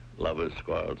lovers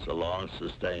quarrel. It's a long,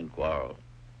 sustained quarrel.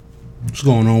 What's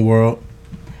going on, world?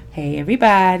 Hey,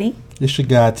 everybody. It's your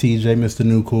guy, TJ, Mr.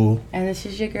 New Cool. And this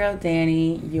is your girl,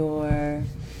 Danny, your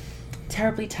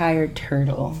terribly tired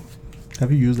turtle.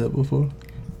 Have you used that before?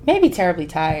 Maybe terribly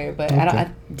tired, but Okay. I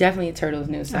definitely a turtle's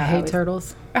new. So I hate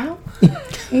turtles. Oh. Why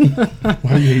do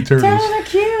you hate turtles? Turtles are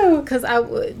cute. Because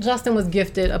Justin was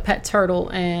gifted a pet turtle,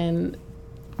 and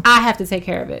I have to take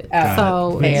care of it.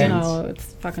 So, fair. you know,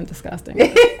 it's fucking disgusting.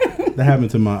 That happened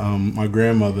to my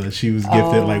grandmother. She was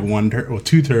gifted like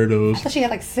two turtles. I thought she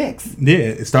had like 6. Yeah,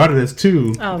 it started as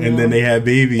 2, and then they had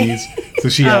babies. So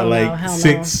she had like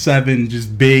 6, 7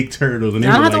 just big turtles. And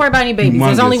I don't have to worry about any babies.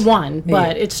 There's only humongous. one,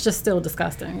 but it's just still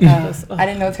disgusting. I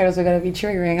didn't know turtles were going to be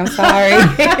triggering. I'm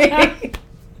sorry.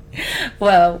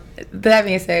 Well, that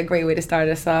being said, a great way to start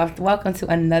us off. Welcome to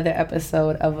another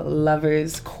episode of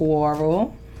Lovers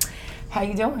Quarrel. How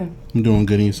you doing? I'm doing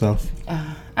good in yourself.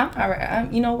 I'm all right.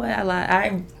 You know what? I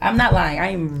lie. I'm not lying. I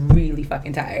am really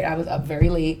fucking tired. I was up very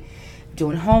late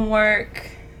doing homework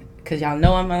because y'all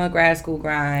know I'm on a grad school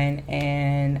grind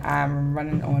and I'm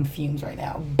running on fumes right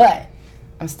now. But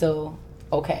I'm still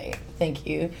okay. Thank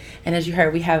you. And as you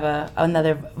heard, we have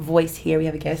another voice here. We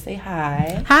have a guest. Say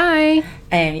hi. Hi.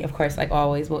 And of course, like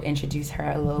always, we'll introduce her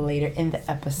a little later in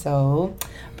the episode.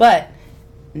 But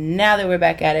now that we're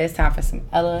back at it, it's time for some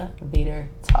elevator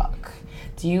talk.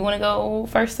 Do you want to go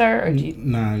first, sir? Or do you...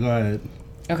 Nah, go ahead.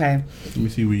 Okay. Let me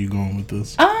see where you're going with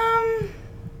this.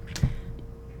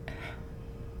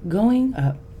 Going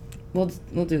up. We'll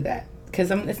do that because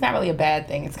it's not really a bad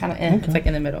thing. It's kind of it's like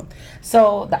in the middle.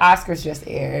 So the Oscars just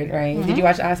aired, right? Mm-hmm. Did you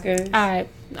watch the Oscars? I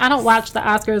don't watch the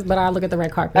Oscars, but I look at the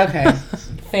red carpet. Okay,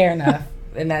 fair enough.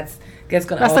 And that's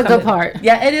the good part.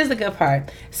 Yeah, it is the good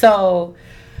part. So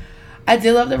I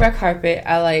did love the red carpet.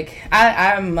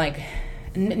 I'm like,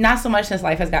 not so much since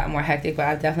life has gotten more hectic, but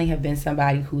I definitely have been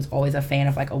somebody who's always a fan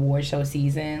of like award show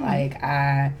season. Like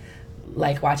I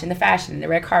like watching the fashion and the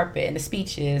red carpet and the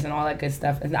speeches and all that good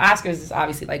stuff. And the Oscars is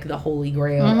obviously like the holy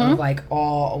grail of like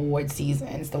all award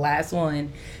seasons, the last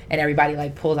one, and everybody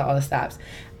like pulls out all the stops.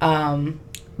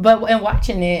 But in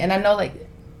watching it, and I know like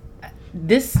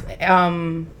this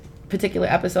particular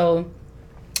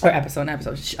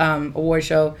award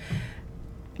show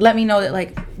let me know that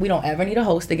like we don't ever need a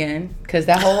host again, because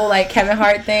that whole like Kevin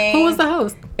Hart thing. Who was the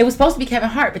host? It was supposed to be Kevin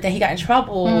Hart, but then he got in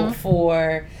trouble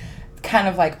for kind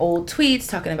of like old tweets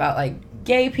talking about like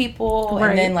gay people,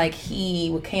 and then like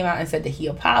he came out and said that he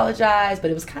apologized,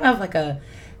 but it was kind of like it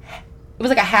was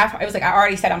like I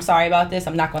already said I'm sorry about this,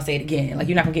 I'm not gonna say it again, like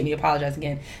you're not gonna get me to apologize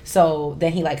again. So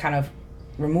then he like kind of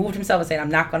removed himself and said I'm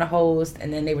not gonna host,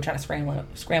 and then they were trying to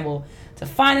scramble to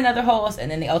find another host,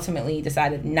 and then they ultimately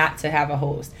decided not to have a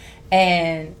host.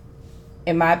 And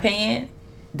in my opinion,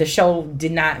 the show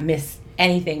did not miss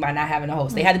anything by not having a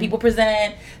host. They had the people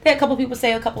present, they had a couple people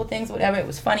say a couple of things, whatever. It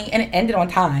was funny, and it ended on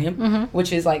time,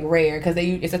 which is like rare because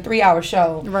it's a 3-hour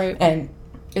show, right? And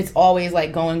it's always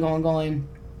like going.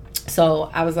 So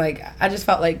I was like, I just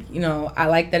felt like, you know, I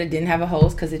like that it didn't have a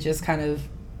host because it just kind of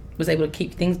was able to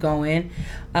keep things going.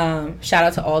 Shout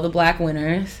out to all the black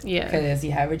winners, because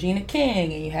you have Regina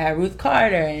King and you have Ruth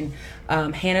Carter and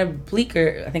Hannah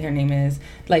Bleeker, I think her name is,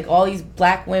 like all these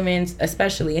black women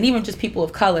especially, and even just people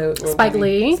of color. Spike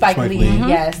Lee,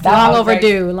 yes, long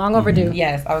overdue.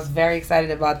 Yes, I was very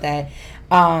excited about that.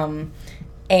 But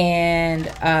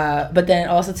then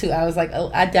also too, I was like,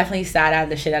 I definitely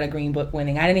side-eyed the shit out of Green Book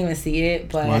winning. I didn't even see it,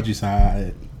 but why'd you side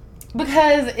it?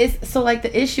 Because it's so like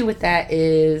the issue with that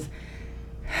is,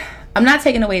 I'm not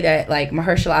taking away that like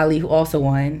Mahershala Ali, who also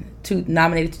won,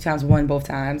 nominated 2 times, won both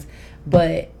times,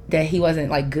 but that he wasn't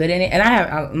like good in it.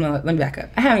 And let me back up.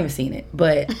 I haven't even seen it,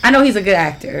 but I know he's a good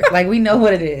actor. Like we know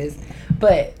what it is.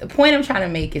 But the point I'm trying to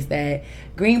make is that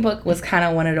Green Book was kind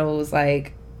of one of those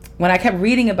like, when I kept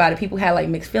reading about it, people had like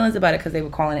mixed feelings about it because they were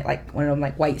calling it like one of them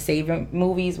like white savior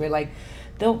movies where like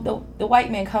the white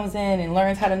man comes in and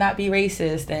learns how to not be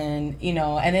racist, and you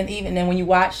know, and then when you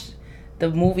watch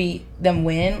the movie them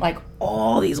win, like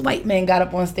all these white men got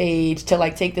up on stage to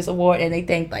like take this award, and they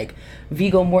thanked like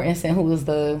Viggo Mortensen, who was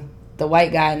the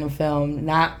white guy in the film,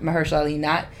 not Mahershala Ali,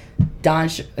 not Don. I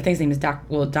think his name is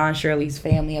Don Shirley's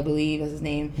family, I believe is his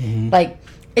name. Like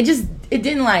it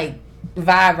didn't like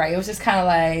vibe right. It was just kind of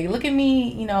like, look at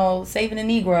me, you know, saving a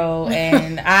Negro,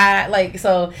 and I like,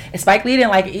 so Spike Lee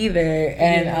didn't like it either,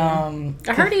 and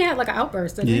I heard he had like an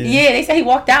outburst. Yeah, they said he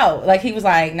walked out. Like he was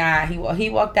like, nah, he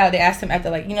walked out. They asked him after,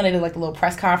 like, you know, they did like the little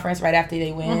press conference right after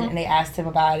they win, and they asked him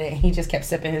about it, and he just kept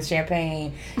sipping his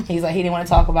champagne. He's like, he didn't want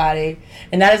to talk about it,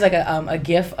 and that is like a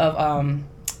gif of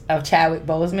Chadwick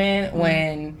Boseman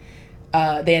when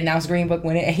they announced Green Book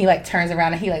winning, and he like turns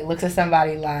around and he like looks at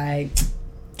somebody like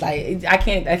I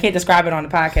can't describe it on the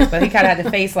podcast, but he kind of had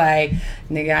the face like,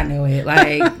 nigga, I knew it.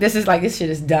 Like this shit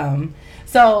is dumb.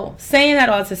 So saying that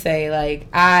all to say, like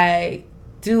I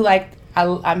do like I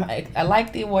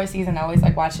like the award season. I always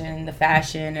like watching the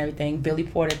fashion and everything. Billy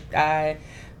Porter, I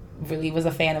really was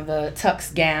a fan of the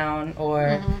tux gown,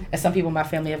 or as some people in my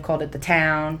family have called it, the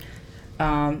town.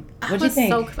 What do you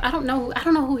think? I don't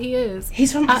know who he is.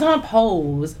 He's on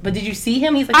Pose, but did you see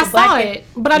him? He's like I saw it,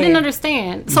 but I didn't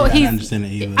understand. So I didn't understand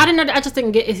it either. I didn't. I just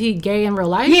didn't get. Is he gay in real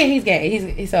life? Yeah, he's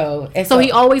gay. So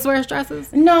he always wears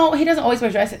dresses. No, he doesn't always wear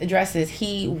dresses.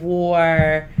 He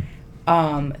wore.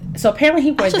 So apparently he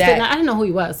wore that. I didn't know who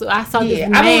he was. So I saw this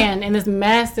man in this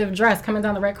massive dress coming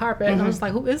down the red carpet, and I was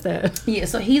like, "Who is that?" Yeah,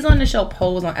 so he's on the show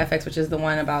Pose on FX, which is the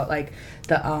one about like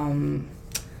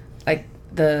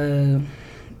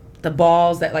the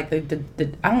balls that like the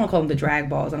I don't want to call them the drag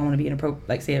balls. I don't want to be inappropriate,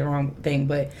 like say the wrong thing,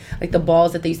 but like the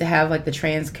balls that they used to have like the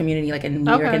trans community like in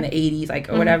New York in the 80s, like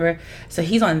or whatever. So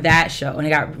he's on that show, and it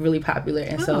got really popular,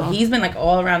 and so he's been like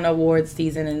all around the awards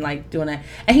season and like doing that,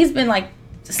 and he's been like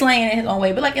slaying it his own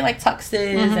way, but like in like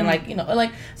tuxes and like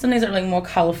like some things are like more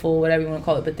colorful, whatever you want to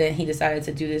call it. But then he decided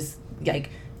to do this like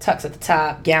tux at the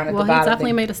top, gown at the bottom. Well, he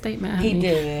definitely made a statement. He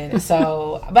did.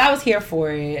 So, but I was here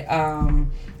for it.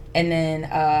 And then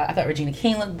I thought Regina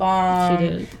King looked bomb. She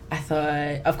did. I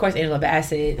thought, of course, Angela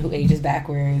Bassett, who ages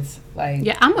backwards. Like,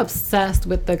 yeah, I'm obsessed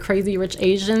with the Crazy Rich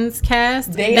Asians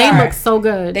cast. They look so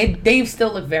good. They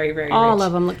still look very, very All rich.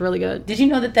 of them looked really good. Did you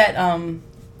know that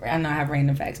I know I have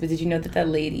random facts, but did you know that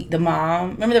lady, the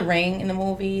mom, remember the ring in the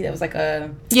movie that was like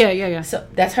a yeah. So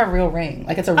that's her real ring.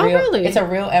 Like it's a real, really? It's a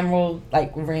real emerald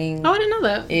like ring. Oh, I didn't know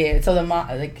that. Yeah. So the mom,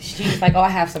 like she was like, oh, I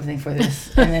have something for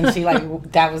this, and then she like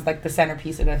that was like the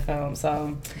centerpiece of the film.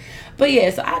 So, but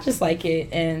yeah, so I just like it,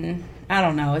 and I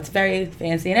don't know, it's very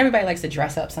fancy, and everybody likes to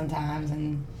dress up sometimes,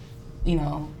 and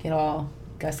get all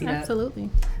gussied up.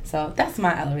 Absolutely. So that's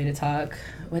my elevator talk.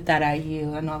 With that, I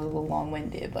yield. I know I was a little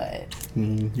long-winded, but...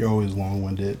 You're always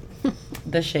long-winded.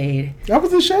 The shade. That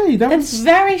was the shade. That's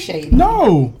very shady.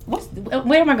 No.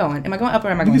 Where am I going? Am I going up or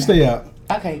am I going down? You can stay up.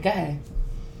 Okay, go ahead.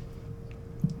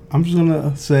 I'm just going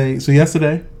to say... So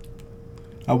yesterday,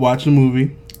 I watched a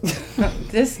movie.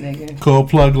 This nigga. Called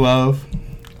Plug Love.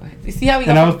 You see how we go?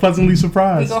 And I was pleasantly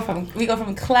surprised. We go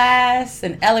from class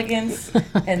and elegance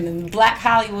and Black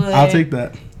Hollywood. I'll take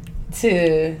that.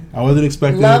 To I wasn't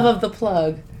expecting Love of the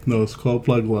Plug. No, it's called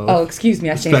Plug Love. Oh, excuse me,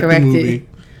 I stand corrected.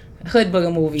 Hood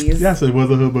Booger Movies. Yes, it was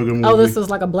a Hood Booger movie. Oh, this is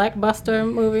like a Blockbuster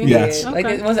movie? Yes. Yeah. Okay.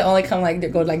 Like it wasn't only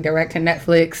go like direct to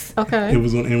Netflix. Okay. It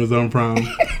was on Amazon Prime.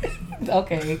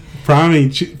 Okay. Prime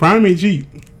ain't cheap.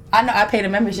 I know, I paid a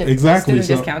membership. Exactly.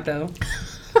 Student discount though.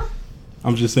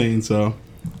 I'm just saying so.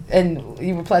 And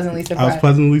you were pleasantly surprised. I was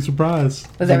pleasantly surprised.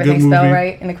 Was everything spelled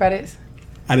right in the credits?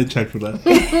 I didn't check for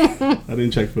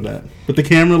that. But the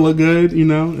camera looked good, It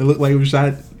looked like it was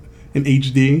shot in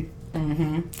HD.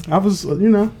 I was,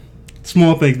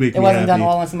 small things make me happy. It wasn't done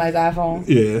all on somebody's iPhone?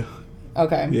 Yeah.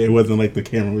 Okay. Yeah, it wasn't like the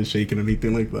camera was shaking or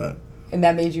anything like that. And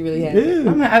that made you really happy?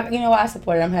 Yeah. You know what? I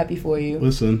support it. I'm happy for you.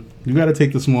 Listen, you got to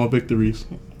take the small victories.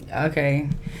 Okay.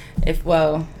 I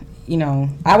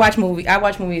watch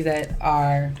movies that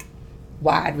are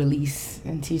wide release,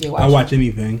 and TJ watch. I watch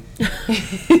anything.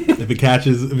 if it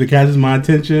catches my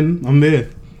attention, I'm there.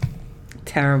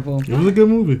 Terrible. It was a good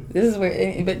movie.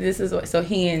 So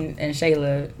he and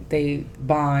Shayla, they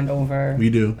bond over.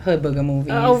 We do. Hood Booger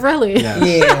movies. Oh, really?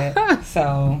 Yes. Yeah.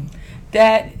 So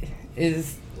that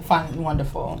is fun,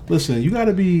 wonderful. Listen, you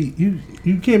gotta be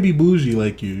you can't be bougie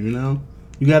like you.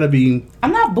 You gotta be.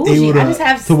 I'm not bougie. I just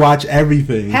have to watch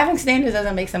everything. Having standards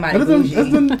doesn't make somebody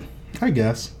bougie. I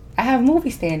guess. I have movie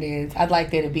standards. I'd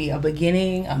like there to be a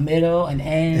beginning, a middle, an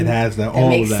end. It has that. All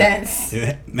makes of that. Sense.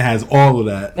 It has all of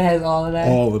that. It has all of that.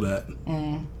 All of that.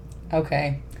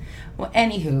 Okay. Well,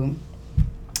 anywho,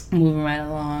 moving right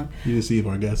along. You didn't see if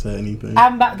our guest had anything.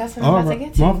 That's what I'm about to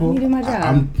get to. My fault. You do my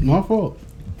job. My fault.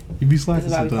 You be slacking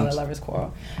sometimes. This is why we call it lovers'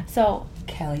 quarrel. So,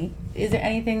 Kelly, is there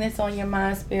anything that's on your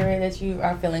mind, spirit, that you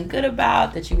are feeling good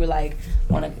about, that you were like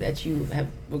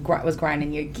was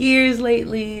grinding your gears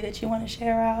lately, that you want to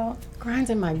share out?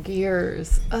 Grinding my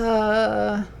gears.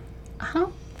 I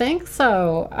don't think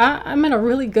so. I'm in a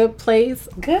really good place.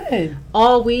 Good.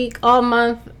 All week, all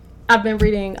month, I've been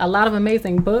reading a lot of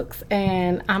amazing books,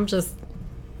 and I'm just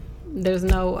There's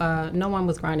no one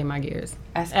was grinding my gears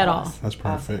at all. That's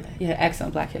perfect. Yeah,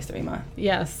 excellent Black History Month.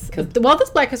 Yes. Well, this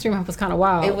Black History Month was kind of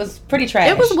wild. It was pretty trash.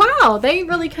 It was wild. They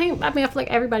really came. I mean, I feel like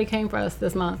everybody came for us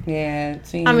this month. Yeah.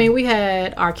 I mean, we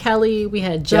had R. Kelly, we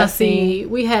had Jussie,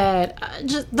 we had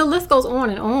just the list goes on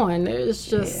and on. It's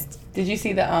just. Yeah. Did you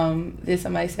see did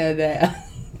somebody said that?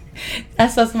 I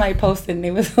saw somebody posted and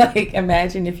it was like,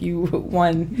 imagine if you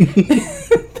won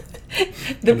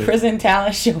the prison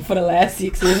talent show for the last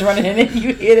 6 years running and then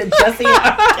you hear that Jussie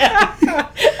and R.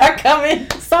 Kelly are coming.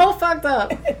 So fucked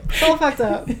up. So fucked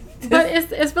up. But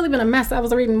it's really been a mess. I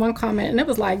was reading one comment and it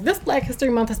was like, this Black History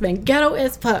Month has been ghetto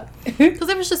as fuck. Because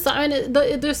it was just so,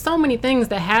 there's so many things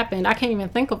that happened. I can't even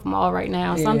think of them all right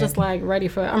now. So I'm just like I'm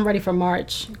ready for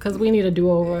March because we need a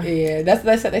do-over. Yeah, that's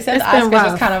what they said. The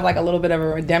Oscars was kind of like a little bit of a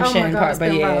redemption part.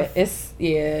 But yeah,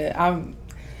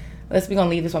 we're going to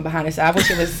leave this one behind us. I wish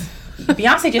it was...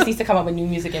 Beyonce just needs to come up with new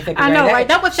music in February. I know, right?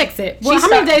 That would fix it. Well, how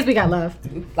many days we got left?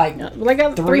 Like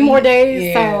 3 more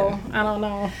days, so I don't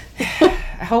know.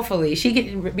 Hopefully.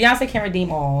 Beyonce can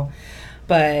redeem all.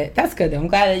 But that's good, though. I'm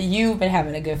glad that you've been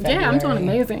having a good February. Yeah, I'm doing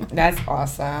amazing. That's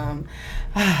awesome.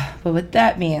 But with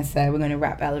that being said, we're going to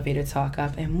wrap Elevator Talk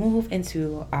up and move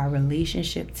into our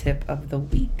relationship tip of the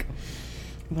week.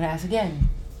 I'm going to ask again.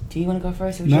 Do you want to go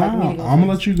first? Or would you like me to go I'm going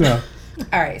to let you go.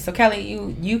 All right. So, Kelly,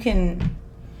 you can...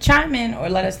 chime in or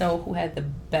let us know who had the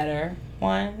better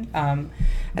one.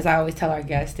 As I always tell our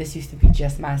guests, this used to be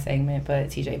just my segment, but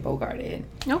TJ bogarted.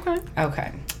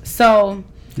 Okay. So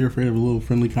you're afraid of a little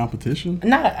friendly competition?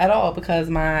 Not at all, because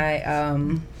my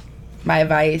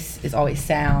advice is always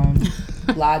sound,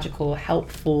 logical,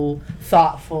 helpful,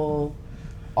 thoughtful,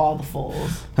 all the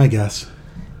fulls. I guess.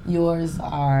 Yours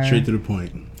are straight to the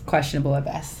point. Questionable at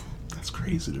best. That's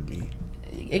crazy to me.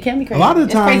 It can be crazy. A lot of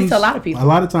the times, it's crazy to a lot of people. A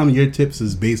lot of times, your tips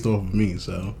is based off of me.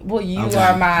 So, well, you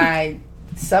are my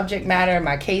subject matter,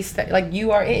 my case study. Like,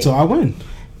 you are it. So I win.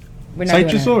 We're not Cite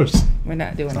doing your source. We're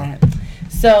not doing that.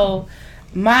 So,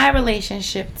 my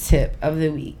relationship tip of the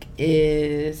week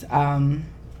is I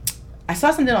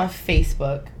saw something on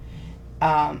Facebook,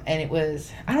 and it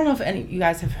was, I don't know if any of you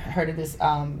guys have heard of this.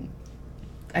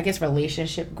 I guess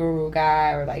relationship guru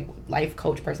guy or like life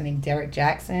coach person named Derek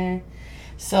Jackson.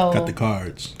 So got the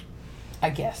cards. I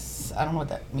guess I don't know what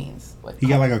that means. He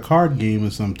got like a card game or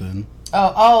something.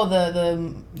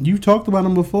 The you talked about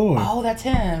him before. Oh, that's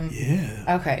him.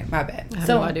 Yeah. Okay, my bad. I have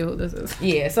no idea who this is.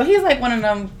 Yeah, so he's like one of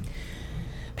them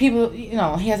people. You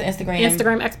know, he has an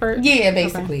Instagram expert. Yeah,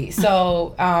 basically. Okay.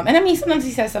 So, and I mean, sometimes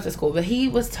he says stuff that's cool, but he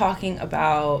was talking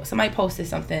about somebody posted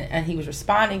something and he was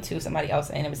responding to somebody else,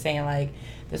 and it was saying like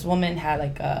this woman had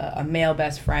like a male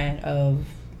best friend of,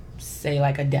 say,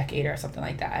 like a decade or something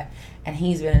like that, and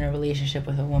he's been in a relationship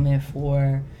with a woman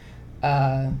for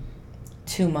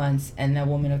 2 months, and the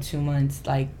woman of 2 months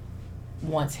like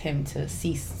wants him to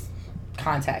cease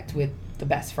contact with the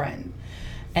best friend.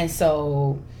 And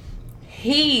so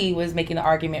he was making the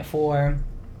argument for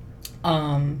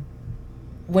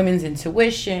women's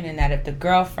intuition, and that if the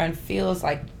girlfriend feels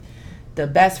like the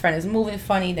best friend is moving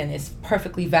funny, then it's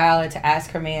perfectly valid to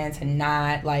ask her man to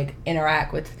not like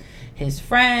interact with his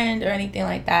friend or anything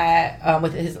like that,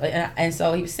 with his, and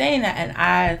so he was saying that,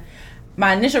 and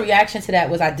my initial reaction to that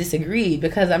was I disagreed,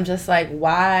 because I'm just like,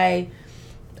 why?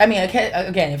 I mean,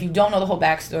 again, if you don't know the whole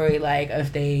backstory, like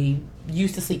if they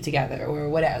used to sleep together or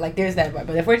whatever, like there's that, but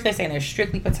if we're just saying they're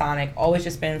strictly platonic, always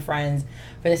just been friends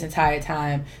for this entire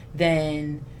time,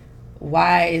 then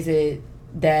why is it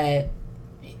that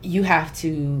you have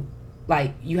to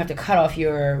cut off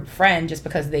your friend just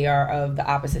because they are of the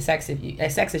opposite sex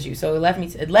as you? So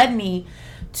it led me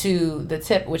to the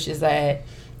tip, which is that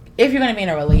if you're going to be in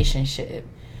a relationship,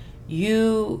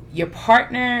 your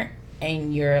partner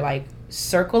and your like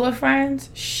circle of friends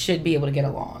should be able to get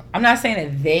along. I'm not saying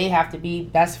that they have to be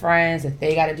best friends, that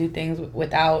they got to do things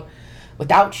without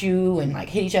you and like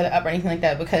hit each other up or anything like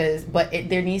that, but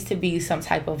there needs to be some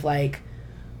type of like,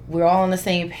 we're all on the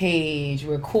same page,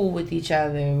 we're cool with each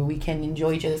other, we can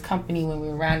enjoy each other's company when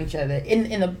we're around each other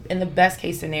in the best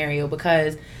case scenario,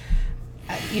 because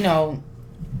you know.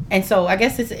 And so I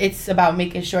guess it's about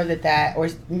making sure that or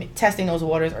testing those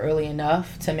waters early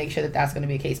enough to make sure that that's going to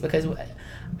be the case, because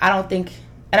I don't think,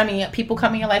 and I mean, people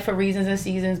come in your life for reasons and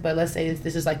seasons, but let's say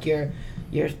this is like your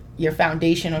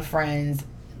foundation of friends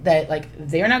that like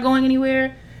they're not going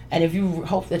anywhere. And if you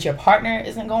hope that your partner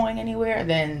isn't going anywhere,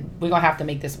 then we're going to have to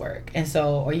make this work. And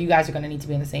so, or you guys are going to need to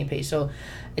be on the same page. So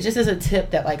it just is a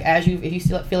tip that like, if you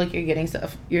feel like you're getting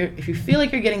stuff, if you feel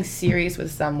like you're getting serious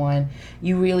with someone,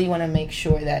 you really want to make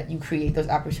sure that you create those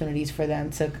opportunities for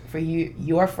them for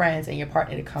your friends and your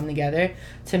partner to come together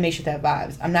to make sure that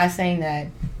vibes. I'm not saying that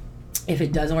if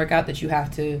it doesn't work out, that you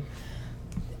have to,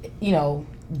 you know,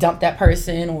 dump that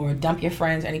person or dump your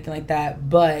friends or anything like that.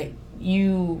 But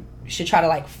you should try to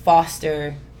like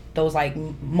foster those like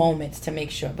moments to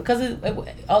make sure, because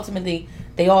ultimately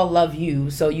they all love you,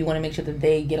 so you want to make sure that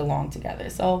they get along together.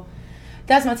 So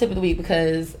that's my tip of the week,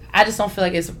 because I just don't feel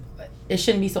like it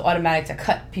shouldn't be so automatic to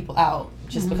cut people out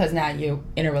just because now you're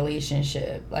in a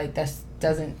relationship. Like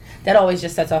that always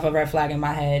just sets off a red flag in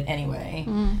my head anyway.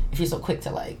 If you're so quick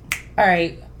to like, all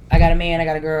right, I got a man, I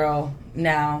got a girl,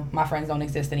 now my friends don't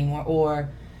exist anymore. Or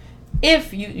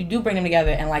if you do bring them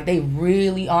together and like they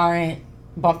really aren't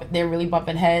they're really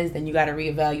bumping heads, then you got to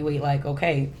reevaluate, like,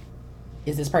 okay,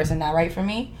 is this person not right for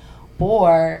me?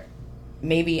 Or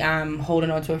maybe I'm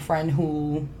holding on to a friend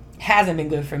who hasn't been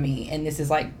good for me, and this is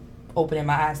like opening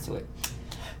my eyes to it.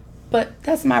 But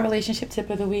that's my relationship tip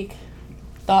of the week.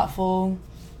 Thoughtful,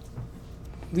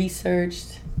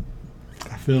 researched,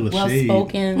 I feel the well shade.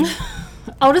 spoken.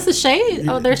 Oh, this is shade?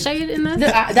 Oh, there's shade in this?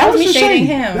 That was me the shading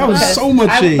shade. him. That was because so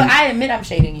much shade. But I admit I'm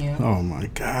shading you. Oh my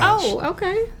gosh. Oh,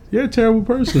 okay. You're a terrible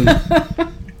person.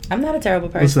 I'm not a terrible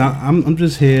person. Listen, I'm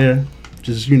just here,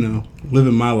 just, you know,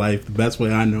 living my life the best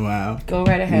way I know how. Go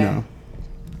right ahead. You know.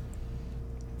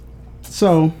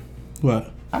 So,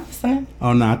 what? I'm listening.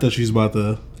 Oh no, I thought she was about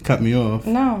to cut me off.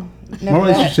 No. My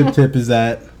relationship tip is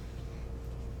that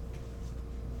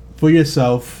for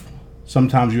yourself,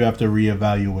 sometimes you have to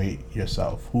reevaluate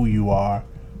yourself, who you are,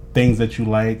 things that you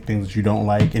like, things that you don't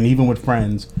like, and even with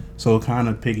friends. So it kind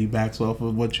of piggybacks off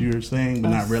of what you were saying, but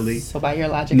not really. So by your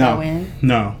logic, I win?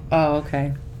 No. Oh,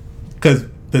 okay. Because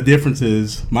the difference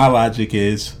is, my logic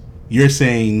is, you're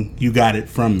saying you got it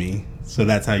from me, so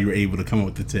that's how you were able to come up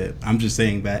with the tip. I'm just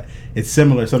saying that it's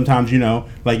similar. Sometimes, you know,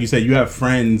 like you said, you have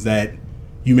friends that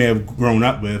you may have grown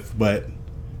up with, but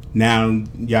now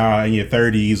y'all are in your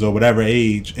 30s or whatever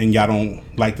age, and y'all don't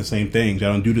like the same things.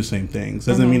 Y'all don't do the same things.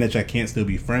 Doesn't mean that y'all can't still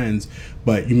be friends,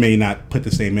 but you may not put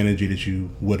the same energy that you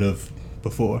would have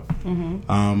before.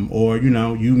 Or, you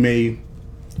know, you may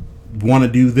want to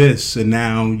do this, and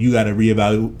now you got to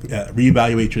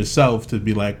reevaluate yourself to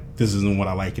be like, this isn't what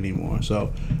I like anymore.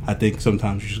 So I think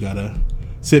sometimes you just got to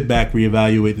sit back,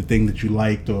 reevaluate the thing that you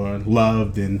liked or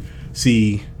loved, and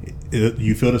see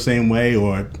you feel the same way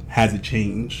or has it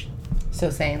changed. So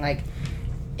saying like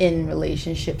in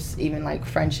relationships, even like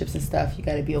friendships and stuff, you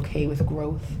got to be okay with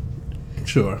growth.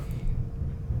 Sure.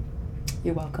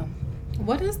 You're welcome.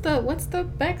 What's the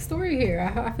backstory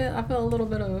here? I feel a little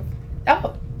bit of.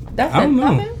 Oh, that's I don't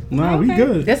know. Nothing? No, we Okay.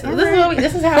 good. This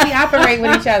is how we operate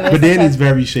with each other. But Danny's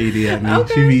very shady at me.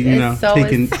 Okay. She be, you know, It's so-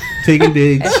 taking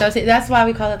digs. And so that's why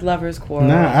we call it lovers' quarrel.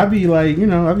 Nah, I be like, you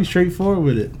know, I be straightforward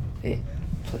with it.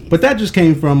 Please. But that just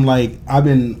came from, like, I've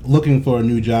been looking for a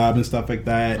new job and stuff like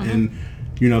that, and,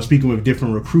 you know, speaking with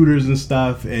different recruiters and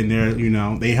stuff, and they're, you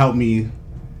know, they help me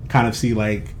kind of see,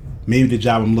 like, maybe the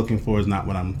job I'm looking for is not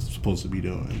what I'm supposed to be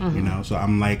doing, you know? So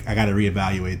I'm like, I got to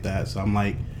reevaluate that. So I'm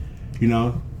like, you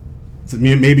know, so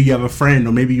maybe you have a friend,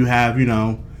 or maybe you have, you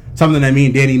know, something that me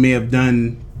and Danny may have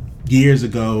done years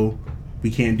ago,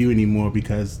 we can't do anymore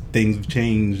because things have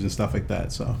changed and stuff like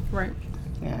that, so. Right.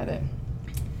 Yeah, I did.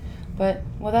 But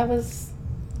well, that was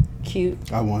cute.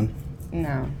 I won.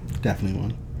 No, Definitely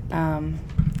won.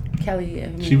 Kelly. I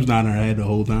mean, She was nodding her head the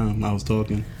whole time I was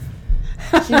talking.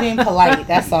 she's being polite.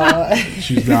 That's all.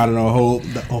 She was nodding the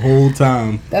whole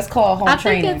time. That's called home I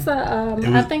training.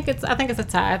 think it's I think it's a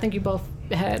tie. I think you both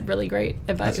had really great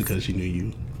advice. That's because she knew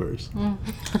you first.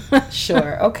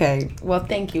 Sure. Okay. Well,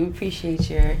 thank you. We appreciate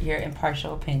your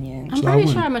impartial opinion. I'm So I pretty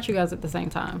win. sure I met you guys at the same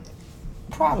time.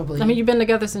 Probably. I mean, you've been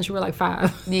together since you were like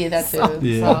 5. yeah, that's So- it.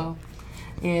 Yeah. So,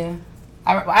 yeah.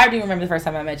 I do remember the first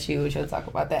time I met you, which we'll talk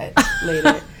about that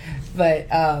later. But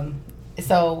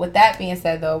so with that being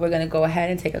said, though, we're gonna go ahead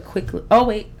and take a quick. Oh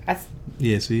wait,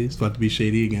 Yeah, see, it's about to be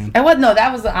shady again. no,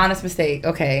 that was an honest mistake.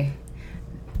 Okay,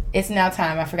 it's now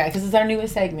time. I forgot because it's our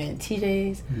newest segment,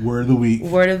 TJ's Word of the week.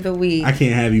 Word of the Week. I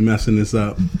can't have you messing this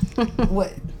up.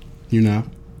 What? You know.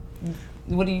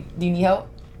 What do you need help?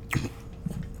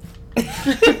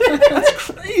 That's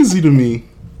crazy to me.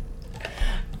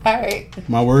 All right,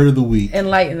 My word of the week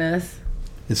enlighten us.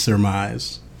 is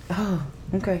surmise. Oh,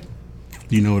 okay.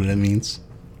 Do you know what that means?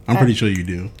 I'm pretty sure you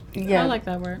do. Yeah. I like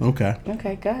that word. Okay.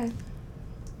 Okay, go ahead.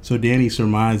 So Danny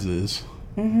surmises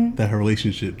Mm-hmm. that her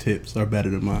relationship tips are better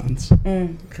than mine's.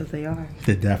 Because they are.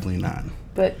 They're definitely not.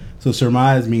 But So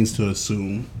surmise means to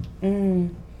assume.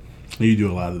 mm, You do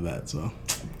a lot of that, so.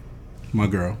 My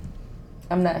girl.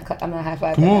 I'm not high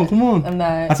five. Come on, come on. I'm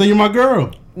not. I said you're my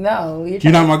girl. No,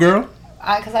 You're not my girl?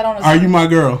 Because I don't. Are you my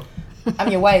girl? I'm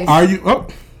your wife. Are you? Oh,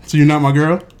 so you're not my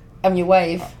girl? I'm your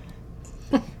wife.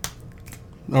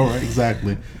 All right,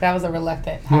 exactly. That was a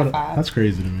reluctant high five. That's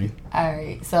crazy to me. All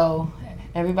right, so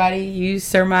everybody use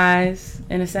surmise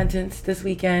in a sentence this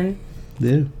weekend.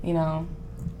 Yeah. You know,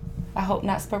 I hope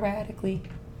not sporadically.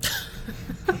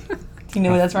 Do you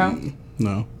know where that's from?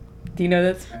 No. Do you know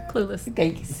that's Clueless.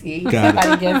 Thank you. See, Got it.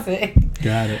 everybody gets it.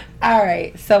 Got it. All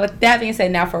right. So with that being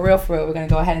said, now for real, we're gonna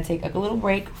go ahead and take a little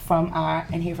break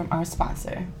and hear from our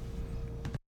sponsor.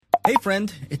 Hey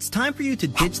friend, it's time for you to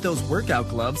ditch those workout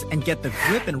gloves and get the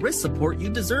grip and wrist support you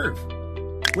deserve.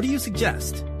 What do you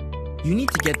suggest? You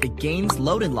need to get the Gaines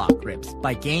Load and Lock grips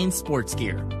by Gaines Sports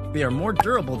Gear. They are more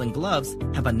durable than gloves,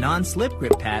 have a non-slip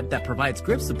grip pad that provides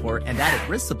grip support and added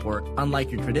wrist support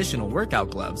unlike your traditional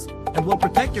workout gloves, and will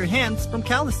protect your hands from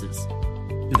calluses.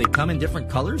 Do they come in different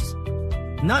colors?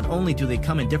 Not only do they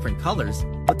come in different colors,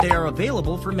 but they are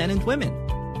available for men and women.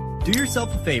 Do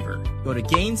yourself a favor, go to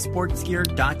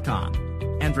GainesSportsGear.com.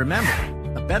 And remember,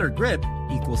 a better grip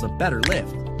equals a better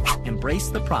lift. Embrace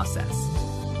the process.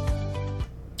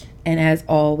 And as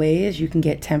always, you can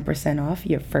get 10% off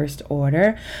your first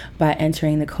order by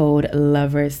entering the code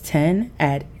LOVERS10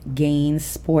 at Gaines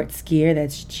Sports Gear.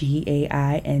 That's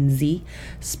GAINZ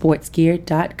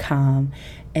sportsgear.com.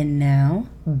 And now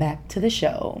back to the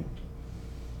show.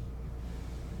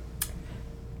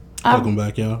 Welcome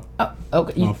back, y'all. Oh,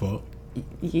 okay. My fault.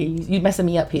 You messing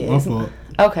me up here. My fault.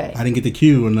 Okay. I didn't get the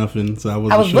cue or nothing, so I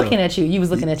wasn't I was sure. looking at you. You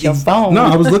was looking at your phone. No,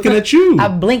 I was looking at you. I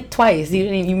blinked twice.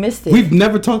 You missed it. We've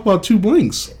never talked about 2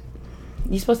 blinks.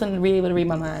 You're supposed to be able to read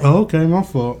my mind. Oh, okay, my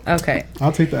fault. Okay.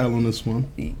 I'll take the L on this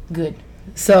one. Good.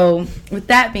 So, with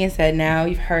that being said, now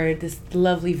you've heard this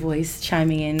lovely voice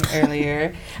chiming in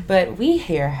earlier, but we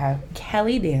here have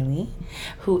Kelly Daly,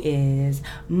 who is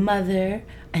mother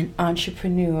and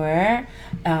entrepreneur.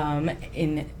 I don't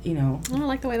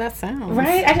like the way that sounds.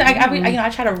 Right? I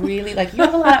try to really, like, you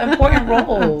have a lot of important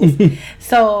roles.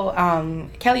 So,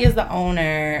 Kelly is the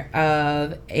owner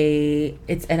of we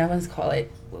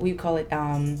call it,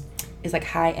 it's like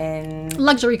high-end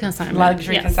Luxury consignment.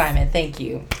 Yes. Consignment. Thank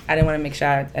you. I didn't want to make sure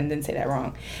I didn't say that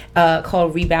wrong.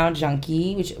 Called Rebound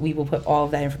Junkie, which we will put all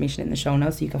of that information in the show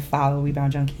notes so you can follow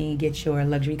Rebound Junkie and get your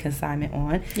luxury consignment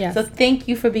on. Yes. So thank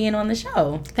you for being on the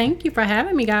show. Thank you for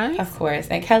having me, guys. Of course.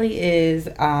 And Kelly is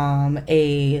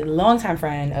a longtime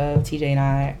friend of TJ and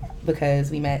I because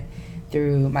we met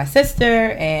through my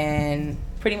sister, and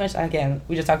pretty much, again,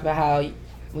 we just talked about how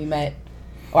we met.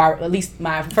 Or at least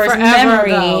my first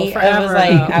memory.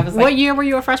 I was like, what year were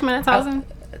you a freshman at Towson?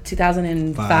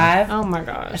 2005. Oh my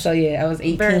gosh. So yeah, I was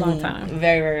 18. Very long time.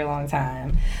 Very, very long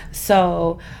time.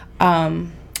 So,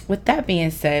 with that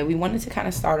being said, we wanted to kind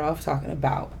of start off talking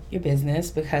about your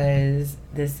business because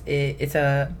first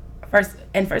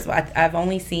of all, I've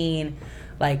only seen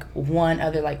like one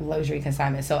other like luxury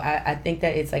consignment. So I think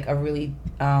that it's like a really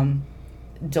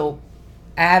dope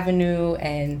avenue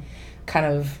and kind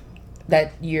of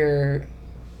that you're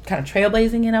kind of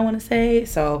trailblazing in, I want to say.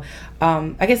 So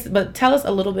I guess, but tell us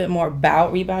a little bit more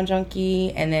about Rebound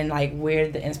Junkie and then like where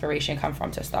did the inspiration come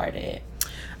from to start it?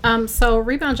 So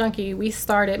Rebound Junkie, we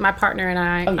started, my partner and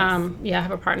I, I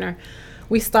have a partner.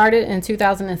 We started in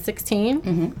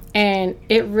 2016 and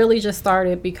it really just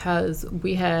started because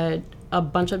we had a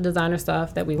bunch of designer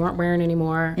stuff that we weren't wearing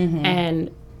anymore. And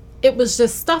it was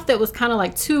just stuff that was kind of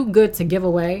like too good to give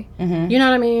away. You know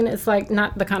what I mean? It's like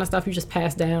not the kind of stuff you just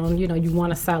pass down, you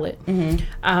want to sell it.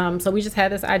 So we just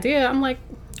had this idea. I'm like,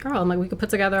 we could put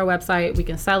together a website, we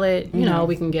can sell it,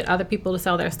 we can get other people to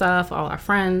sell their stuff, all our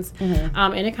friends.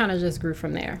 And it kind of just grew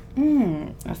from there.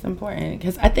 That's important.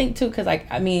 Because I think too,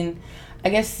 I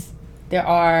guess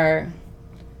they're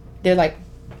like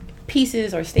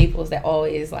pieces or staples that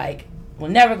always like will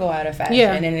never go out of fashion,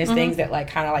 and then there's things that like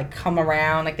kind of like come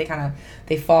around, like they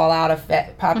fall out of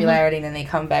popularity and then they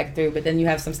come back through. But then you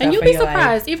have some stuff, and you'll be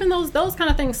surprised. Even those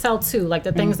kind of things sell too, like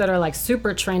the things that are like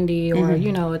super trendy, or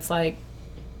it's like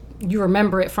you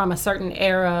remember it from a certain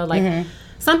era. Like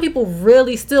some people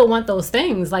really still want those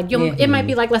things. Like it might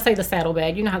be like, let's say the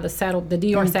saddlebag. You know how the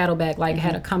Dior saddlebag like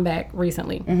had a comeback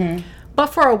recently. But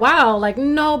for a while, like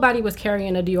nobody was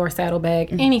carrying a Dior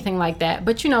saddlebag, anything like that.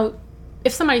 But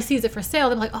if somebody sees it for sale,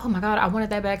 they're like, oh my God, I wanted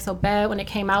that bag so bad when it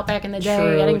came out back in the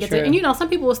day. I didn't get to. And some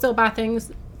people will still buy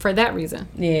things for that reason.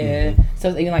 Yeah. So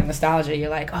even like nostalgia,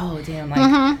 you're like, oh damn,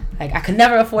 like I could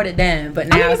never afford it then, but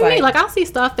now it's like I'll see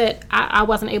stuff that I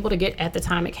wasn't able to get at the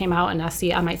time it came out, and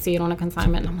I might see it on a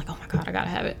consignment, and I'm like, oh my God, I gotta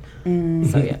have it.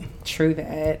 So yeah, true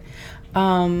that.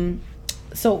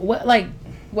 So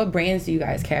what brands do you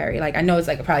guys carry? Like I know it's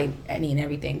like probably any and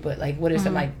everything, but like what are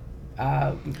some like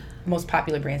most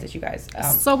popular brands that you guys?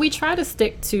 So we try to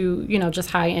stick to, just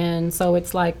high end. So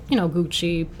it's like,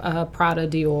 Gucci, Prada,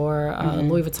 Dior,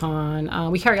 Louis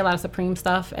Vuitton. We carry a lot of Supreme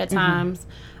stuff at times,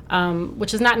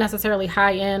 which is not necessarily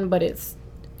high end, but it's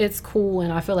cool.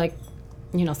 And I feel like,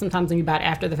 sometimes when you buy it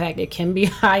after the fact, it can be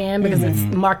high end because it's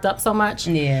marked up so much.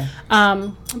 Yeah.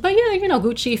 But yeah,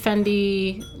 Gucci,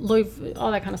 Fendi, Louis,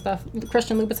 all that kind of stuff.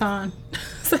 Christian Louboutin.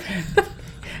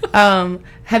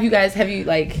 Have you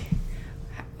like,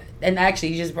 and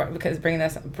actually you just bringing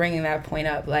that point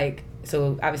up, like,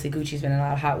 so obviously Gucci's been in a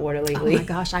lot of hot water lately. Oh my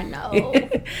gosh, I know.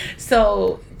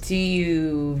 So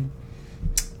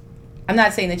I'm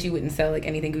not saying that you wouldn't sell like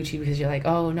anything Gucci because you're like,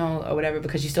 oh no, or whatever,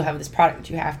 because you still have this product that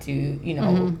you have to,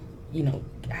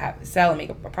 sell and make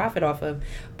a profit off of.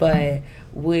 But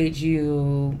would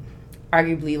you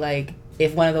arguably, like,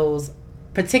 if one of those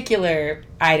particular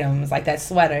items, like that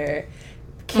sweater,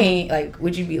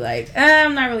 would you be like,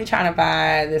 I'm not really trying to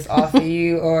buy this off of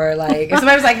you, or like, if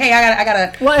somebody was like, hey, I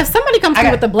gotta. Well, if somebody comes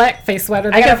through with the blackface sweater,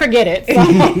 they can forget it.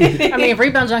 So, I mean,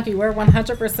 Rebound Junkie, we're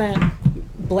 100%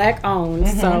 black owned,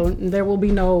 so there will be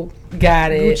no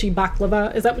Gucci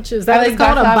baklava. Is that what it's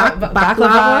called?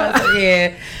 Baklava?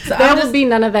 Yeah. So there will be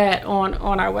none of that on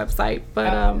our website.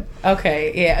 But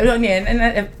okay, yeah,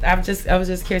 and I was just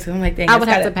curious because I'm like, dang, I would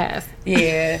have to pass.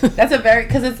 Yeah, that's a very,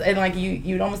 because it's, and like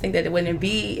you'd almost think that it wouldn't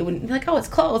be like, oh, it's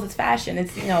clothes, it's fashion,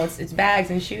 it's it's bags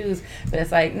and shoes, but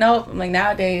it's like, nope. I'm like,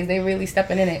 nowadays they really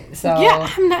stepping in it. So yeah,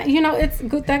 I'm not. It's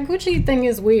that Gucci thing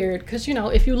is weird because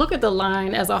if you look at the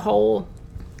line as a whole,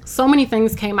 so many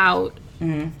things came out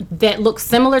that look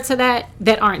similar to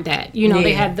that aren't that.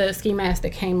 They had the ski mask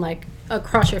that came like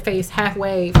across your face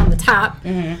halfway from the top.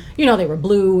 They were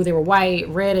blue, they were white,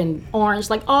 red, and orange,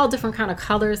 like all different kind of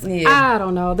colors. Yeah. I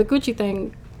don't know. The Gucci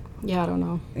thing, I don't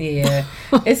know. Yeah.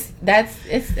 it's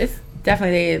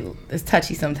definitely, it's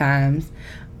touchy sometimes.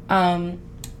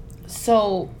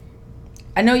 So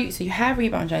I know you have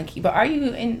Rebound Junkie, but are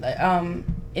you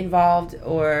involved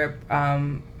or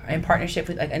in partnership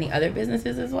with like any other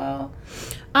businesses as well?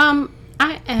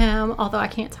 I am, although I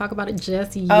can't talk about it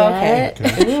just yet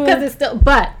because it's still.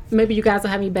 But maybe you guys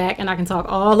will have me back and I can talk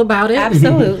all about it.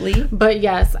 Absolutely. But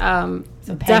yes,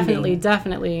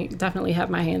 definitely have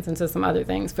my hands into some other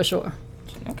things for sure.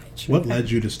 Okay. What led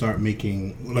you to start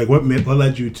making, like, what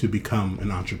led you to become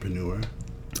an entrepreneur?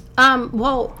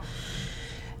 Well,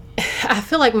 I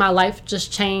feel like my life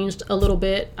just changed a little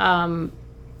bit.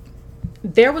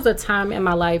 There was a time in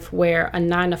my life where a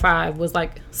 9-to-5 was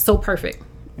like so perfect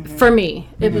for me.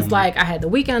 It was like I had the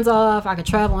weekends off, I could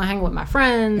travel and hang with my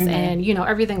friends, and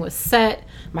everything was set,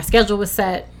 my schedule was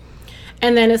set.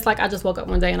 And then it's like I just woke up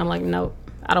one day and I'm like, nope,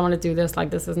 I don't want to do this.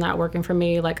 Like, this is not working for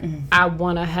me. Like, I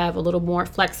want to have a little more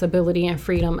flexibility and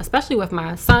freedom, especially with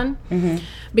my son,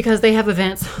 because they have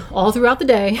events all throughout the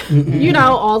day,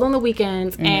 all on the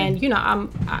weekends. And,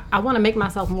 I want to make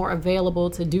myself more available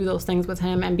to do those things with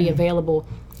him and be available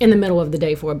in the middle of the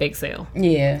day for a bake sale.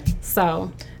 Yeah.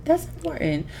 So that's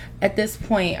important. At this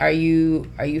point, are you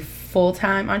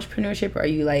full-time entrepreneurship, or are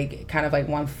you like kind of like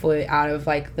one foot out of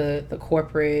like the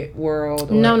corporate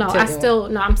world? No, I'm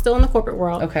still in the corporate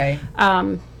world. Okay.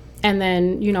 And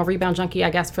then, Rebound Junkie,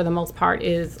 I guess for the most part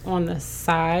is on the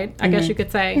side, I guess you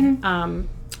could say.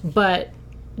 But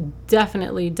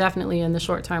definitely in the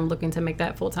short term looking to make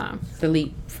that full time. The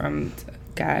leap from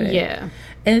got it. Yeah.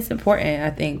 And it's important, I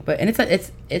think, but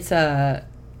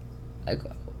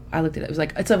I looked at it. It was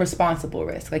like, it's a responsible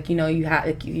risk. Like, you have,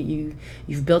 like,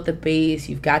 you've built the base,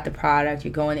 you've got the product,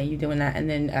 you're going and you're doing that. And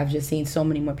then I've just seen so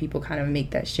many more people kind of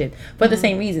make that shift for the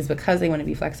same reasons, because they want to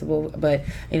be flexible. But,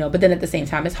 but then at the same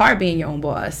time, it's hard being your own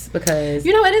boss because,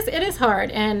 it is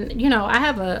hard. And, I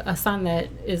have a son that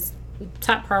is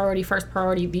top priority, first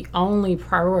priority, the only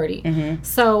priority.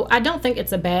 So I don't think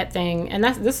it's a bad thing. And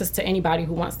this is to anybody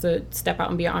who wants to step out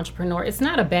and be an entrepreneur. It's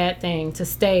not a bad thing to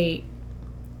stay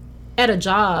at a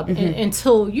job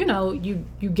until you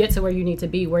get to where you need to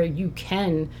be, where you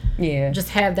can just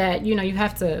have that. You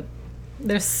have to,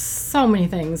 there's so many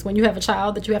things when you have a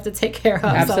child that you have to take care of.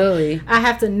 Absolutely. So I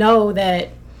have to know that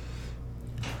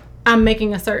I'm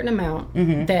making a certain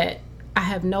amount, that I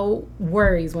have no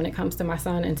worries when it comes to my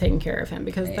son and taking care of him,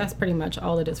 because that's pretty much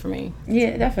all it is for me.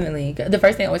 Yeah, definitely. The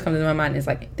first thing that always comes to my mind is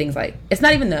like things like, it's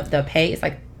not even the pay, it's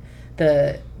like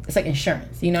it's like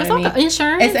insurance, what I mean?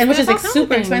 Insurance, and which is like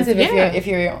super expensive if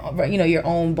you're your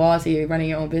own boss or you're running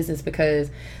your own business.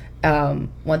 Because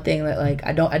one thing that like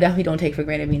I definitely don't take for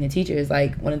granted being a teacher is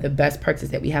like one of the best perks is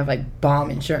that we have like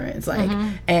bomb insurance, like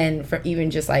and for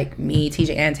even just like me,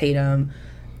 TJ and Tatum,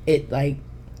 it like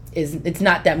it's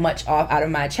not that much off out of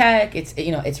my check. It's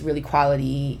it's really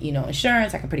quality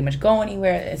insurance. I can pretty much go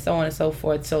anywhere and so on and so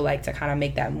forth. So like to kind of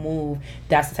make that move,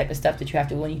 that's the type of stuff that you have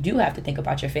to when you do have to think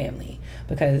about your family,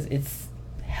 because it's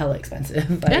hella expensive.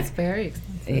 Like, that's very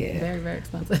expensive. Yeah. Very, very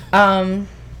expensive.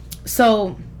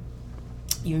 So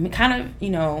you kind of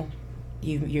you've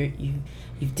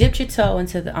dipped your toe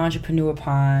into the entrepreneur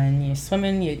pond. You're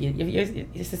swimming.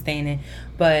 You're sustaining.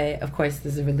 But of course,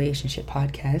 this is a relationship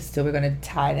podcast, so we're gonna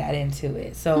tie that into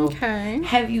it. So, okay.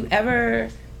 Have you ever,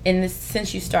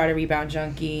 since you started Rebound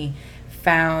Junkie,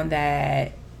 found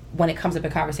that when it comes up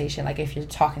in conversation, like if you're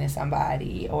talking to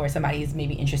somebody or somebody is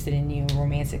maybe interested in you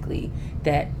romantically,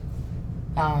 that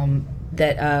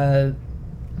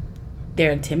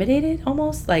they're intimidated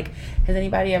almost? Like, has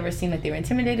anybody ever seen like they were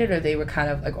intimidated, or they were kind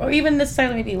of like, or even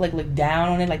necessarily maybe like look down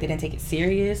on it, like they didn't take it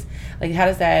serious? Like, how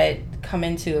does that come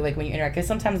into like when you interact? Because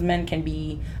sometimes men can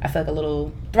be, I feel like, a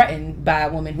little threatened by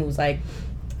a woman who's like,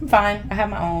 I'm fine, I have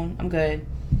my own, I'm good,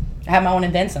 I have my own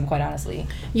and then some, quite honestly.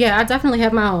 Yeah, I definitely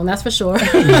have my own, that's for sure.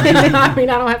 I mean,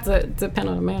 I don't have to depend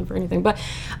on a man for anything, but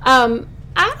I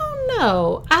don't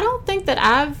know. I don't think that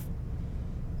I've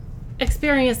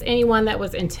experienced anyone that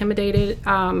was intimidated.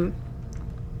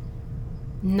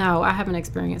 No, I haven't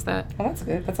experienced that. Oh, that's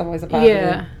good. That's always a positive.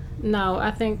 Yeah. No,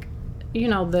 I think,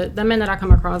 the men that I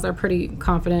come across are pretty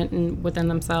confident within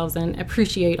themselves and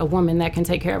appreciate a woman that can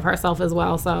take care of herself as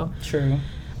well. So true.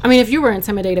 I mean, if you were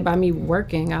intimidated by me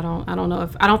working, I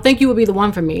don't think you would be the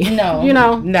one for me. No.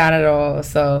 Not at all.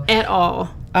 So at all.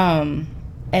 And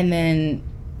then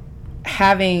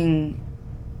having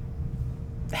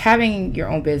your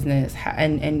own business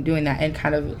and doing that and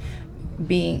kind of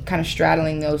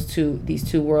straddling these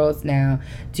two worlds now,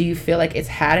 do you feel like it's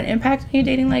had an impact on your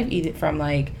dating life, either from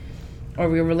like,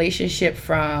 or your relationship,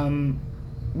 from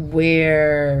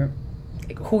where,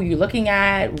 like, who you're looking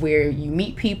at, where you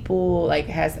meet people? Like,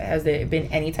 has there been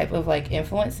any type of like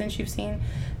influence since you've seen?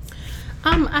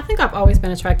 I think I've always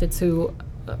been attracted to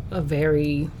a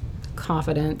very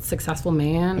confident, successful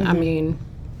man. Mm-hmm. I mean,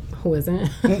 who isn't?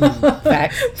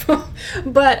 Facts.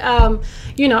 But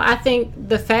I think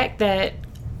the fact that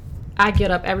I get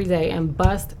up every day and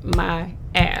bust my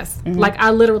ass, mm-hmm. like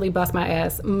I literally bust my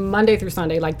ass Monday through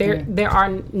Sunday, like there are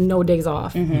no days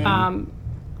off. Mm-hmm.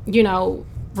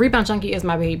 Rebound Junkie is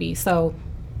my baby, so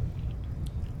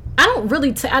I don't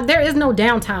really there is no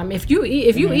downtime. If you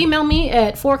mm-hmm. email me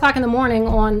at 4:00 in the morning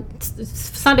on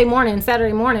Sunday morning,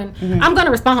 Saturday morning, mm-hmm. I'm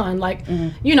gonna respond, like,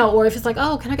 mm-hmm. Or if it's like,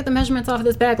 oh, can I get the measurements off of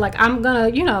this bag, like I'm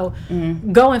gonna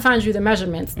mm-hmm. go and find you the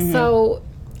measurements. Mm-hmm. So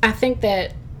I think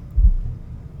that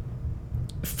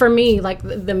for me, like,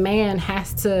 the man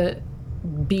has to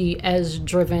be as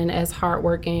driven, as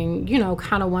hardworking,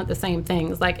 kind of want the same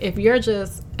things. Like, if you're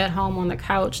just at home on the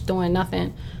couch doing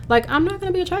nothing, like, I'm not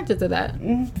going to be attracted to that.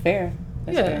 Fair.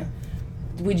 That's yeah. Fair.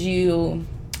 Would you,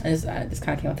 this kind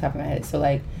of came on top of my head, so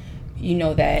like,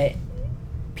 that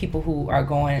people who are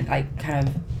going, like, kind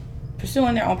of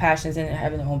pursuing their own passions and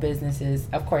having their own businesses,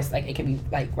 of course, like, it can be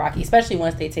like rocky, especially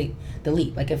once they take the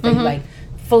leap, like if they mm-hmm. like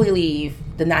fully leave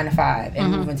the 9 to 5 and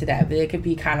mm-hmm. move into that. But it could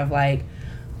be kind of like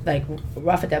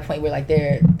rough at that point, where like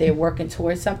they're working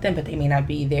towards something but they may not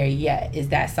be there yet. Is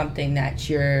that something that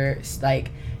you're like,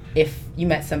 if you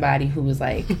met somebody who was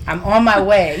like, I'm on my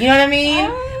way, you know what I mean,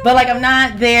 but like I'm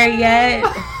not there yet,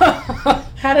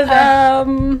 how does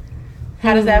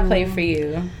that play for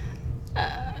you?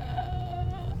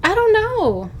 I don't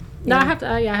know. No, I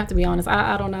have to be honest.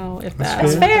 I don't know if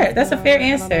that's fair. That's a fair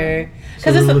answer. It's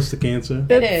a realistic answer.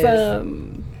 It is.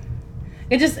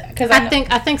 It just because I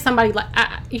think somebody like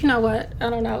you know what, I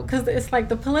don't know, because it's like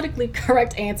the politically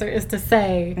correct answer is to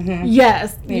say mm-hmm.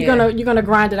 yes, you're gonna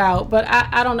grind it out, but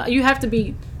I don't know. You have to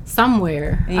be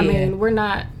somewhere. Yeah. I mean, we're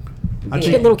not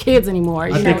little kids anymore.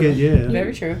 I think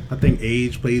very true. I think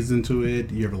age plays into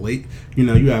it. You have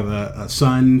you have a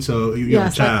son, so you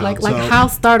have a child. Like how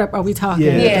startup are we talking?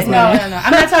 Yeah, no.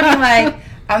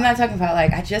 I'm not talking about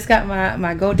like I just got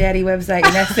my GoDaddy website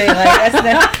and that's it. Like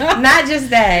that's not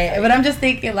just that, but I'm just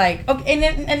thinking like, okay,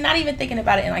 and not even thinking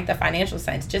about it in like the financial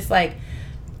sense. Just like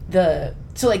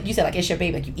so like you said, like it's your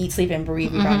baby, like you eat, sleep, and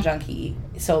breathe. Rebound Junkie.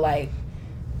 So like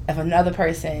if another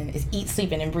person is eat,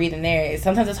 sleeping, and breathing there,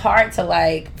 sometimes it's hard to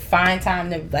like find time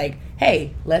to like,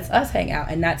 hey, let's us hang out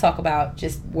and not talk about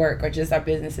just work or just our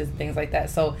businesses and things like that.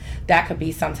 So that could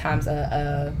be sometimes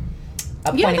a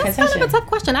point of contention. Kind of a tough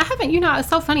question. I haven't, it's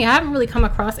so funny. I haven't really come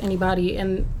across anybody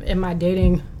in my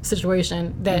dating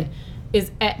situation that is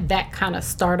at that kind of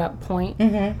startup point.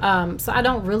 Mm-hmm. So I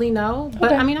don't really know.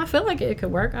 But I mean, I feel like it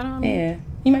could work. I don't know. Yeah.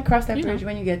 You might cross that bridge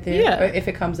when you get there. Yeah. Or if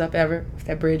it comes up ever. If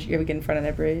that bridge, you ever get in front of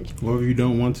that bridge. Or if you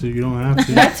don't want to, you don't have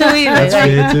to. That too either. That's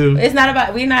fair too. It's not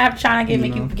about, we're not trying to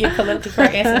make you get politically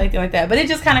correct answer or anything like that. But it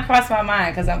just kind of crossed my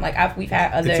mind because I'm like, we've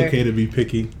had other. It's okay to be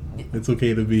picky. It's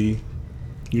okay to be,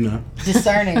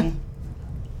 discerning.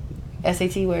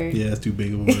 SAT word. Yeah, that's too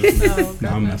big of a word. No,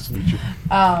 I'm messing with you.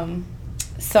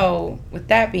 So with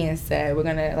that being said, we're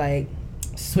gonna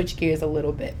switch gears a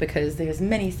little bit because there's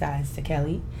many sides to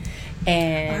Kelly.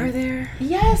 And Are there?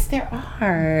 Yes, there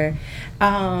are.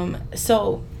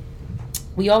 So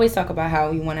we always talk about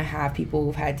how we want to have people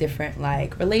who've had different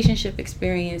relationship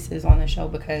experiences on the show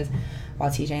because while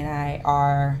TJ and I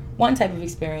are one type of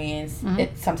experience,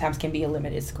 it sometimes can be a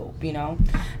limited scope,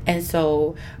 And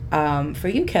so for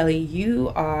you, Kelly, you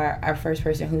are our first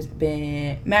person who's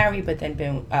been married but then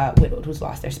been widowed, who's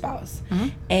lost their spouse.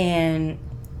 And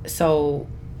so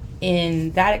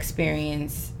in that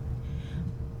experience,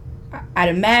 I'd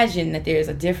imagine that there's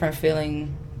a different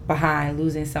feeling behind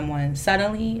losing someone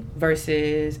suddenly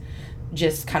versus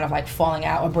just kind of falling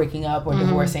out or breaking up or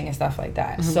divorcing and stuff like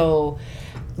that. So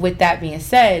with that being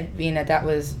said, being that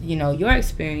was, your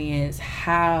experience,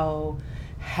 how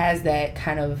has that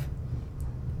kind of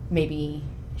maybe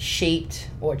shaped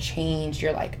or changed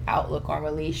your outlook on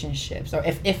relationships, or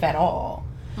if at all?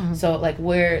 So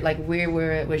where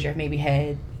was your maybe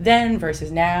head then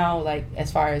versus now,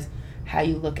 as far as how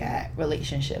you look at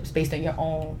relationships based on your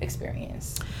own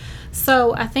experience?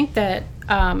 So I think that,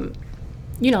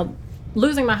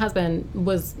 losing my husband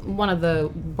was one of the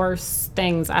worst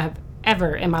things I have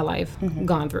ever in my life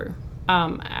gone through.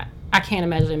 I can't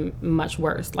imagine much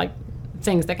worse,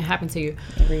 things that can happen to you.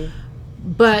 Agreed.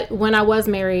 But when I was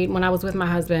married, when I was with my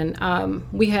husband,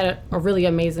 we had a really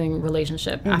amazing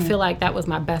relationship. I feel like that was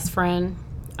my best friend.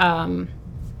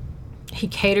 He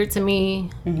catered to me.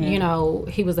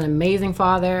 He was an amazing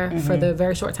father for the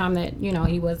very short time that,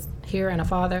 he was here and a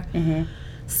father.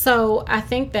 So I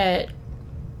think that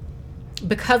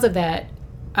because of that,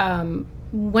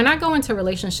 when I go into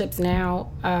relationships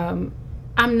now,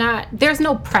 there's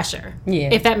no pressure,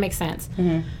 if that makes sense.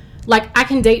 I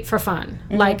can date for fun.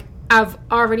 I've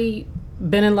already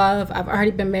been in love. I've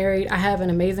already been married. I have an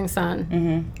amazing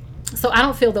son. So I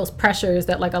don't feel those pressures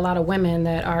that a lot of women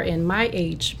that are in my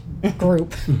age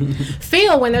group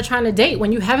feel when they're trying to date.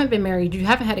 When you haven't been married, you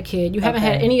haven't had a kid, you haven't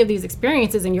had any of these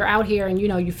experiences, and you're out here and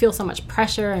you feel so much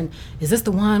pressure. And is this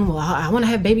the one? Well, I want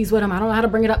to have babies with him. I don't know how to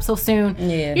bring it up so soon.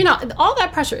 All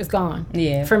that pressure is gone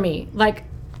for me.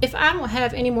 If I don't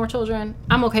have any more children,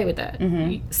 I'm okay with that.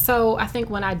 So I think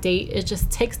when I date, it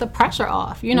just takes the pressure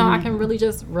off. I can really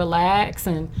just relax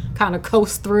and kind of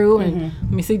coast through and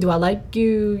let me see, do I like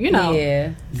you?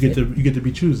 Yeah. You get to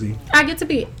be choosy. I get to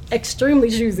be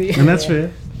extremely choosy. And that's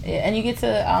fair. Yeah, and you get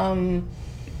to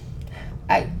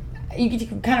you get to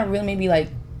kind of really maybe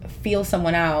feel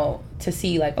someone out to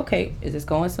see okay, is this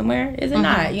going somewhere? Is it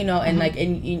not?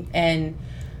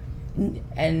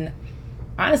 And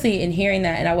honestly, in hearing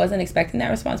that, and I wasn't expecting that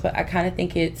response, but I kind of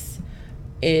think it's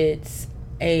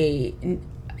a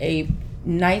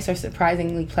nice or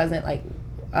surprisingly pleasant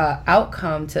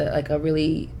outcome to a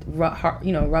really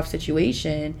rough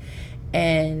situation,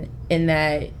 and in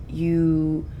that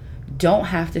you don't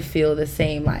have to feel the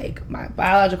same my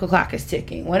biological clock is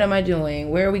ticking. What am I doing?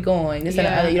 Where are we going? This and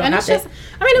the other. You don't have to.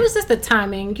 It was just the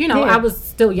timing. I was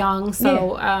still young,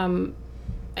 so.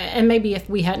 And maybe if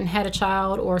we hadn't had a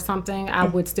child or something, I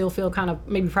would still feel kind of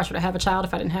maybe pressure to have a child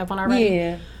if I didn't have one already.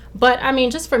 Yeah. But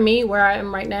just for me, where I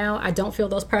am right now, I don't feel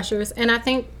those pressures. And I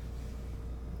think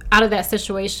out of that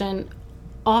situation,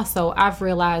 also, I've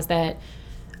realized that,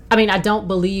 I don't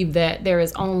believe that there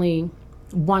is only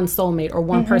one soulmate or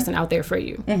one person out there for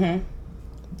you.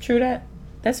 True that.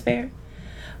 That's fair.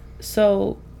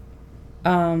 So,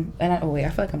 I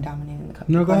feel like I'm dominating the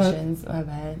couple questions. My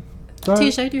bad.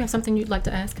 Tisha, do you have something you'd like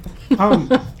to ask?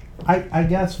 I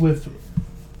guess with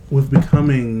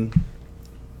becoming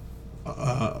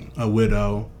a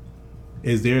widow,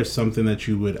 is there something that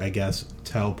you would, I guess,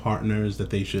 tell partners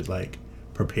that they should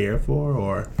prepare for,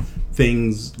 or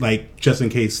things just in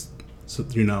case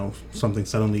something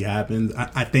suddenly happens?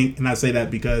 I think, and I say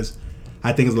that because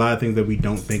I think there's a lot of things that we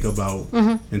don't think about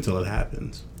until it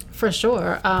happens. For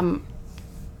sure.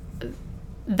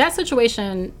 That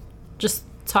situation just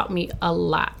taught me a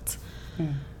lot.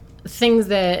 Things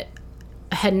that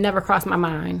had never crossed my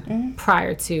mind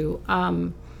prior to.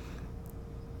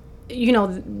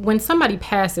 When somebody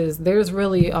passes, there's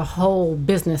really a whole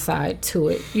business side to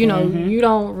it. You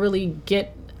don't really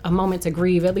get a moment to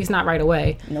grieve, at least not right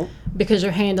away. Nope. Because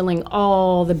you're handling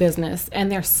all the business,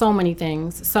 and there's so many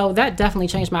things. So that definitely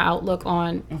changed my outlook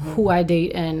on who I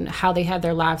date and how they have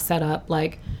their lives set up.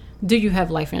 Like, do you have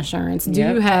life insurance? Do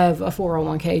you have a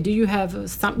 401k? Do you have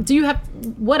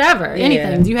whatever,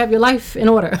 anything? Do you have your life in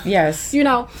order? Yes. You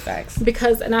know? Facts.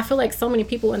 Because, and I feel like so many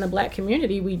people in the Black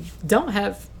community, we don't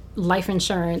have life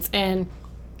insurance, and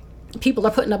people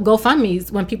are putting up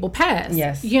GoFundMes when people pass.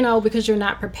 Yes. You know, because you're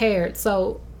not prepared.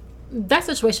 So that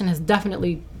situation has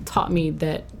definitely taught me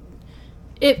that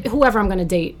whoever I'm going to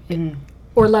date,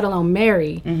 or let alone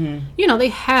marry, you know, they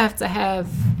have to have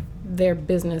their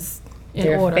business in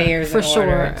Their order, affairs for in sure,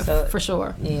 order. So, for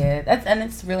sure. Yeah, and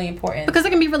it's really important Because it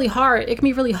can be really hard. It can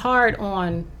be really hard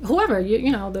on whoever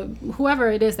whoever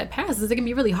it is that passes. It can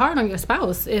be really hard on your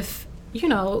spouse if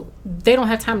they don't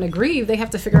have time to grieve. They have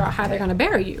to figure out how they're going to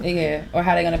bury you. Yeah, or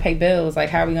how they're going to pay bills. Like,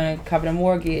 how are we going to cover the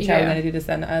mortgage? How are we going to do this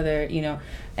and the other?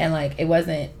 And like, it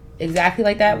wasn't exactly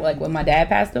like that. Like when my dad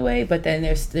passed away, but then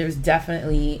there's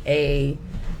definitely a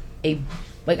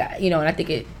like, and I think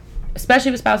it.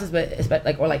 Especially with spouses, but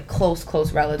like, or like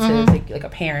close relatives, like a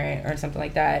parent or something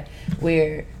like that,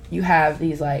 where you have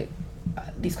these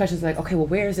questions like, okay, well,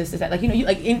 where is this? Is that like, you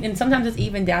like, and sometimes it's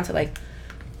even down to like,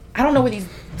 I don't know where these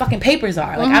fucking papers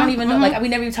are. Like, I don't even know. Like, we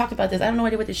never even talked about this. I don't know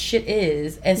what this shit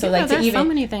is. And so like, there's so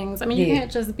many things. I mean, you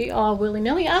can't just be all willy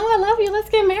nilly. Oh, I love you. Let's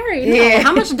get married. No.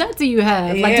 How much debt do you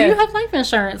have? Like, do you have life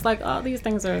insurance? Like, all these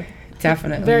things are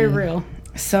definitely very real.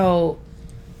 So,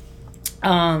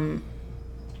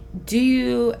 do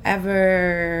you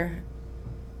ever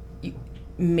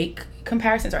make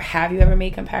comparisons, or have you ever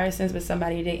made comparisons with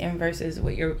somebody you're dating versus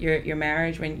with your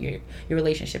marriage, when your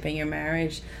relationship and your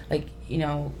marriage? Like,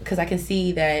 because I can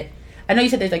see that. I know you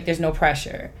said there's no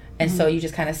pressure, and so you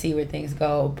just kind of see where things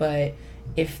go. But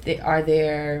have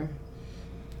there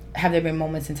been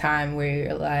moments in time where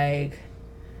you're like,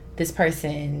 this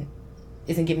person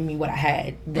isn't giving me what I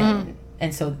had then,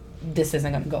 and so this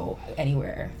isn't going to go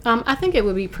anywhere? I think it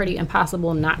would be pretty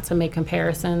impossible not to make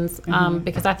comparisons,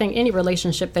 because I think any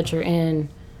relationship that you're in,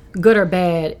 good or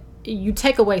bad, you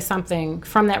take away something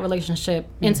from that relationship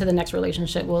into the next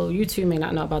relationship. Well, you two may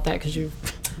not know about that because you've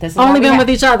only been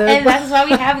with each other. And that's why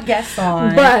we have guests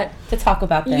on to talk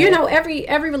about that.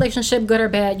 Every relationship, good or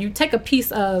bad, you take a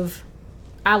piece of,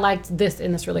 I liked this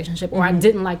in this relationship, or I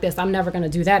didn't like this, I'm never going to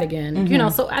do that again.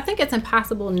 So I think it's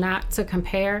impossible not to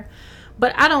compare.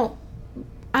 But I don't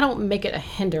make it a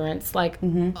hindrance. Like,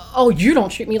 oh, you don't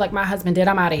treat me like my husband did,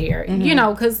 I'm out of here.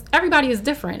 Because everybody is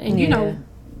different. And,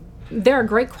 there are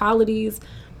great qualities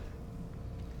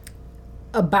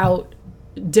about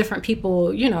different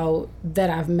people, that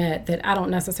I've met that I don't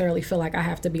necessarily feel like I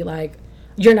have to be like,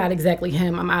 you're not exactly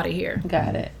him, I'm out of here.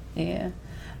 Got it. Yeah.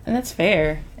 And that's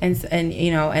fair. And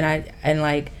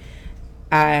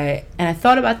I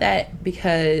thought about that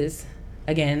because,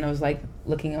 again, I was like,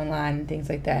 looking online and things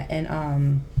like that,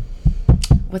 and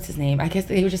what's his name? I guess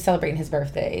they were just celebrating his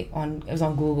birthday it was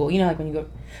on Google. Like when you go,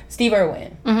 Steve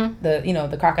Irwin,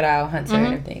 the crocodile hunter and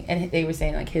everything, and they were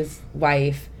saying like his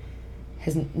wife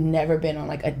has never been on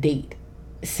like a date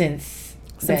since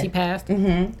he passed.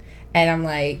 And I'm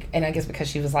like, and I guess because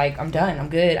she was like, I'm done, I'm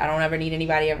good, I don't ever need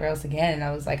anybody ever else again. And I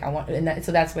was like,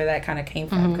 so that's where that kind of came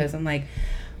from, because I'm like,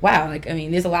 wow, like, I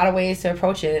mean, there's a lot of ways to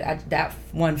approach it. That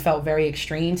one felt very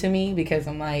extreme to me, because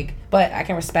I'm like, but I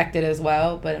can respect it as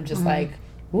well. But I'm just like,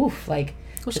 oof, like.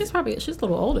 Well, she's a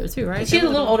little older too, right? She's a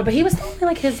little older, but he was still in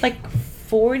like his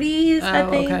 40s, I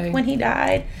think, when he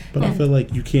died. But I feel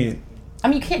like you can't. I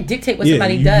mean, you can't dictate what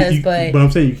somebody does, but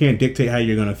I'm saying you can't dictate how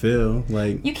you're gonna feel.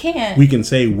 Like, you can't. We can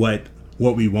say what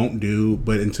we won't do,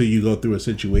 but until you go through a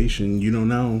situation, you don't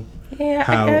know.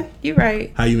 Yeah, you're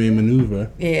right. How you may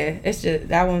maneuver. Yeah, it's just,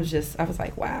 that one's just, I was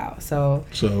like, wow. So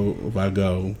if I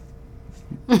go,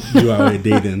 you out here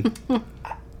dating.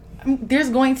 There's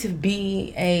going to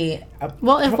be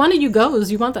well, if one of you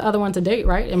goes, you want the other one to date,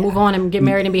 right? And move on and get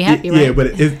married and be happy, right? Yeah,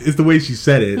 but it's the way she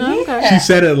said it. Okay. She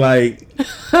said it like,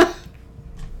 if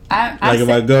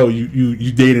I go,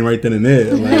 you dating right then and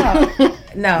there. Like,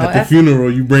 no. At the funeral,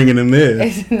 you bringing him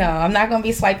there. No, I'm not gonna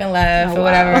be swiping left or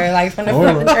whatever, like from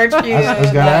the church pew. I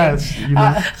was gonna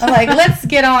ask. I'm like, let's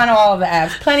get on all the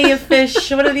apps. Plenty of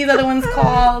Fish. What are these other ones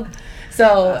called?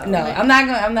 So no, I'm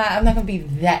not gonna be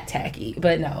that tacky.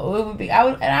 But no, it would be.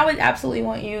 I would absolutely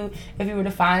want you, if you were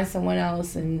to find someone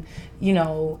else, and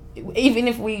even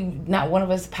if not one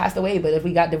of us passed away, but if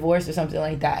we got divorced or something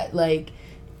like that, like,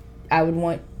 I would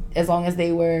want, as long as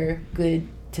they were good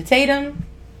to Tatum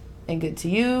and good to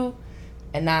you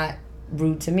and not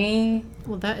rude to me.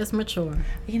 Well, that is mature.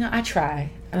 I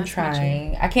try. I'm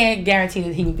trying. I can't guarantee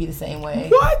that he would be the same way.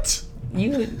 What?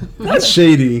 That's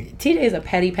shady. TJ is a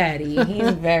petty patty.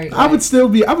 He's very. I would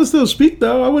still speak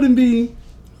though. I wouldn't be.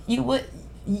 You would.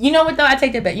 You know what though? I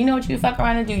take that back. You know what you fuck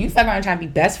around and do? You fuck around and try to be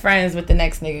best friends with the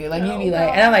next nigga. Like you be like,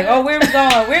 and I'm like, oh, where we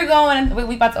going? We're going.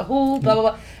 We about to blah blah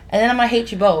blah. And then I'm gonna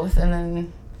hate you both, and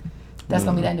then that's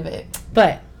gonna be the end of it.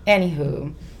 But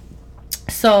anywho,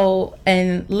 so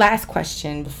and last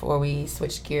question before we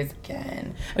switch gears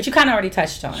again, which you kind of already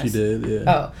touched on. She did, yeah.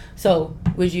 Oh, so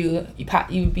would you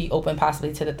be open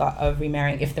possibly to the thought of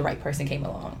remarrying if the right person came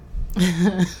along?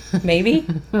 Maybe.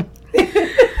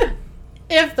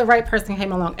 If the right person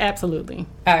came along, absolutely.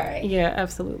 All right. Yeah,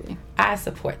 absolutely. I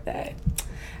support that.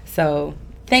 So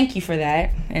thank you for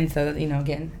that. And so,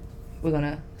 again, we're going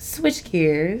to switch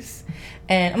gears.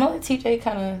 And I'm going to let TJ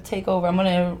kind of take over. I'm going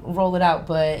to roll it out,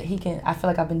 but I feel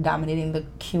like I've been dominating the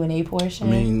Q&A portion.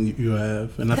 I mean, you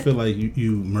have. And I feel like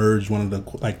you merged one of the,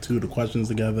 two of the questions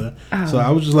together. Oh. So I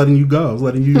was just letting you go. I was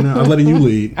letting you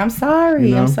lead. I'm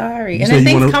sorry. I'm sorry. You and then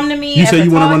things come to me. You say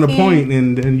you want to run the point,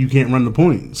 and you can't run the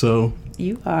point. So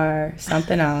you are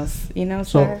something else, So,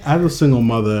 sir? as a single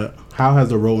mother, how has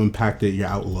the role impacted your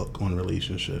outlook on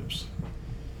relationships?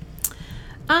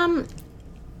 I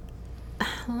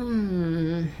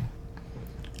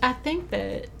think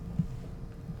that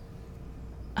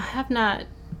I have not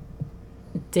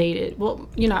dated. Well,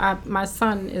 my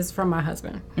son is from my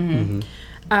husband.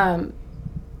 Mm-hmm.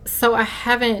 So I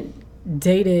haven't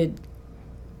dated.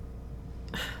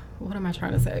 What am I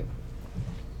trying to say?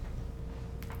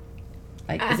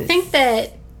 I think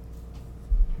that.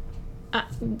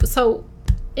 So,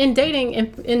 in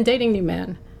dating new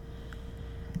men,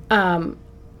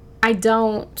 I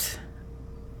don't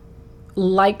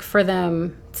like for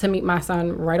them to meet my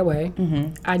son right away.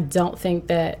 Mm-hmm. I don't think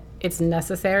that it's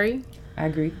necessary. I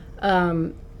agree.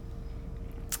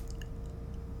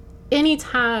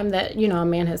 Anytime that a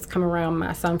man has come around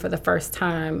my son for the first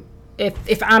time,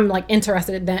 if I'm like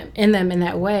interested in them in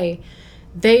that way,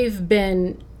 they've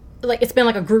been like, it's been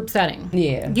like a group setting.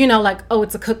 Yeah. Like, oh,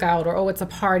 it's a cookout, or oh, it's a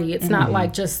party. It's not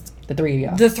like just the three of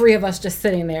y'all. The three of us just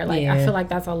sitting there. Like, yeah. I feel like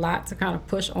that's a lot to kind of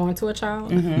push onto a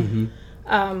child. Mm-hmm.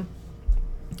 Mm-hmm.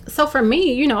 So for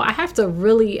me, I have to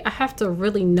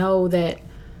really know that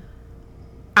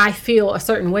I feel a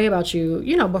certain way about you,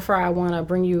 before I want to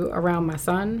bring you around my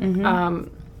son.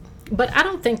 Mm-hmm. But I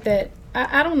don't think that,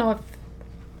 I don't know if,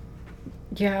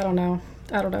 I don't know.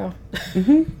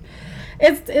 Mm-hmm.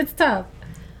 It's tough.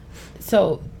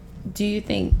 So, do you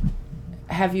think,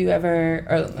 have you ever,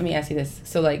 or let me ask you this.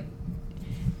 So, like,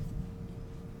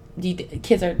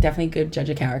 kids are definitely a good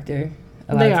judge of character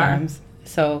a lot of times.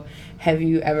 So, have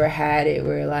you ever had it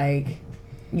where, like,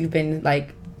 you've been,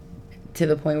 like, to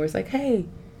the point where it's like, hey,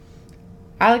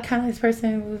 I like kind of this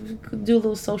person, we'll do a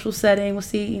little social setting, we'll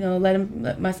see,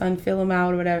 let my son fill him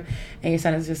out or whatever, and your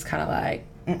son is just kind of like,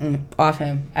 off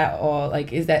him at all.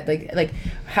 Like, is that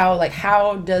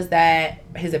how does that,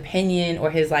 his opinion or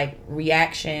his like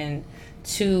reaction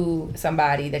to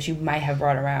somebody that you might have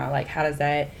brought around, like how does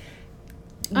that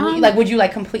would you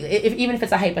like completely, even if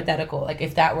it's a hypothetical, like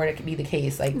if that were to be the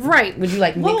case, like right, would you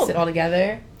like mix it all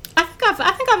together?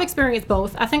 I think I've experienced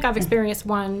both. I think I've experienced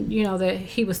one, that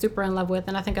he was super in love with,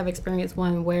 and I think I've experienced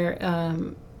one where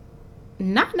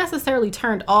not necessarily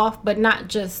turned off, but not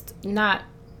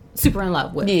super in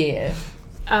love with. Yeah.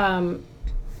 I mean,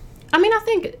 I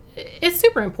think it's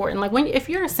super important. Like if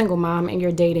you're a single mom and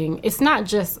you're dating, it's not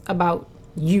just about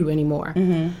you anymore.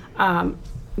 Mm-hmm.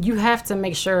 You have to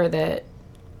make sure that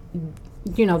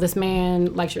this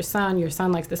man likes your son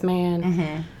likes this man.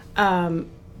 Mm-hmm.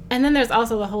 And then there's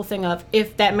also the whole thing of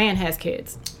if that man has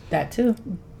kids. That too.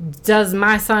 Does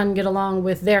my son get along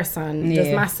with their son? Yeah.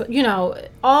 Does my son,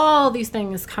 all these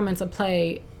things come into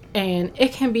play. And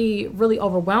it can be really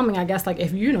overwhelming, I guess, like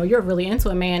if you're really into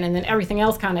a man and then everything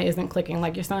else kind of isn't clicking,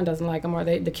 like your son doesn't like him or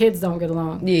the kids don't get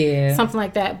along. Yeah. Something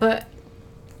like that. But,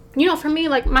 for me,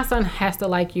 like my son has to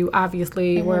like you,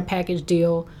 obviously. Mm-hmm. We're a package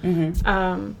deal.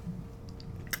 Mm-hmm.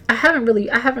 I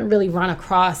haven't really run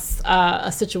across a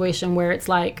situation where it's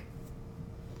like,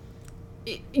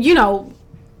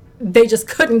 they just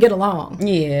couldn't get along.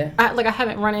 Yeah. I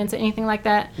haven't run into anything like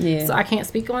that. Yeah. So I can't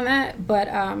speak on that. But,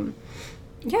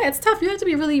 yeah, it's tough. You have to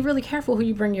be really, really careful who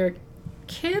you bring your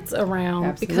kids around.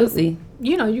 Absolutely.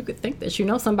 Because, you could think that you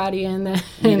know somebody and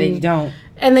then you don't.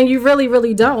 And then you really,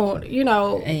 really don't, And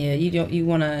yeah, you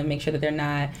want to make sure that you're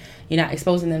not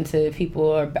exposing them to people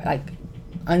or like,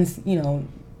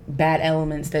 bad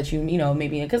elements that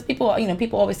maybe, because people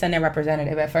always send their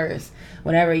representative at first,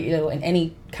 whenever, in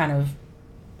any kind of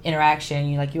interaction.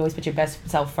 You always put your best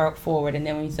self forward, and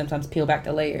then when you sometimes peel back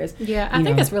the layers. Yeah, I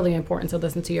think it's really important to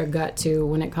listen to your gut too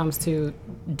when it comes to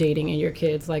dating and your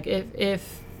kids. Like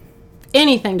if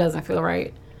anything doesn't feel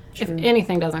right,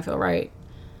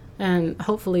 and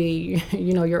hopefully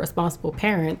you're a responsible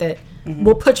parent that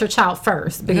will put your child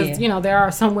first, because there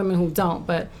are some women who don't,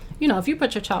 but if you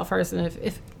put your child first, and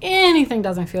if anything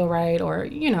doesn't feel right, or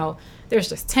there's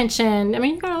just tension, I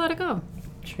mean, you gotta let it go.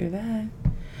 True that.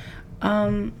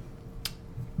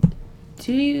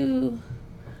 Do you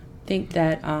think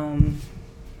that how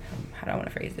do I want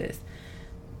to phrase this?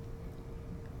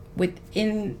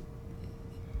 In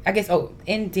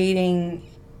dating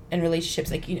and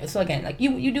relationships, so again,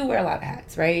 you do wear a lot of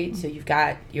hats, right? So you've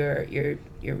got your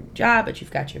job, but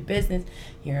you've got your business,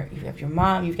 you have your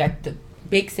mom, you've got the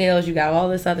bake sales, you got all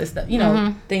this other stuff,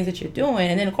 things that you're doing,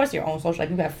 and then of course your own social,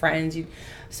 you have friends.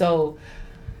 So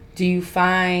do you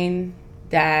find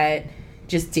that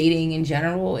just dating in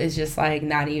general is just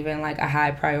not even a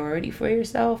high priority for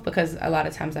yourself? Because a lot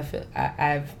of times I feel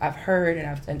I've heard, and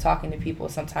I've been talking to people,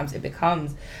 sometimes it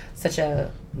becomes such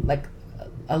a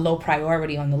low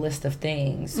priority on the list of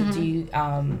things. So do you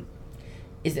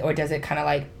or does it kind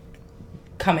of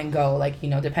come and go,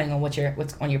 depending on what's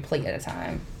on your plate at a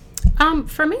time?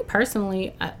 For me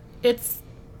personally, I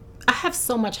have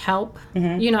so much help.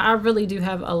 I really do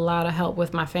have a lot of help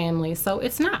with my family. So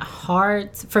it's not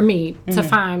hard for me to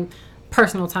find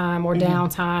personal time or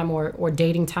downtime or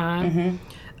dating time.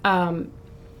 I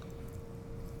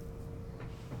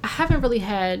haven't really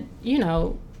had,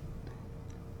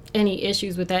 any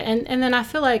issues with that. And then I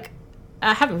feel like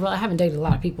I haven't dated a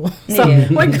lot of people. So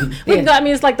we can go, I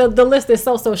mean, it's the list is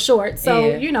so short. So,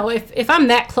 if I'm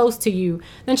that close to you,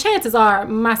 then chances are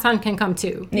my son can come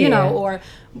too, or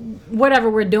whatever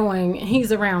we're doing,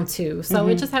 he's around too. So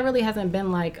it just really hasn't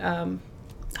been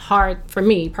hard for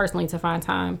me personally to find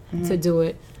time to do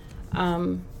it.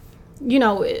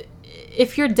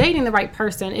 If you're dating the right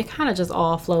person, it kind of just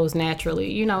all flows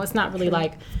naturally. It's not really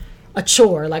a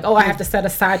chore, I have to set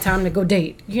aside time to go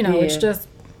date. It's just,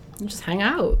 you just hang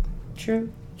out. True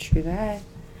that.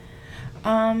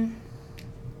 And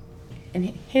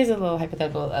here's a little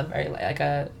hypothetical,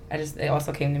 it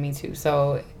also came to me too.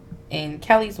 So in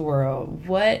Kelly's world,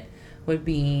 what would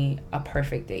be a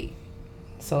perfect date?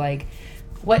 So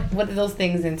what do those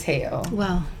things entail?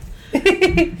 Well,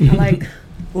 I like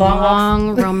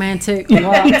long romantic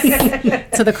walks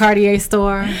to the Cartier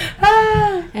store.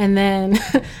 And then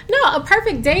a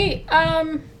perfect date.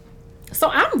 So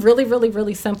I'm really, really,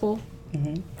 really simple.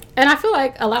 And I feel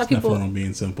like a lot of people... Nothing wrong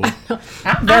being simple.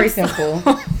 I'm very simple.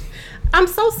 I'm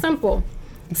so simple.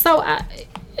 So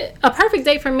a perfect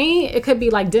date for me, it could be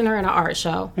dinner and an art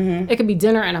show. It could be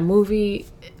dinner and a movie.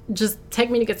 Just take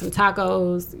me to get some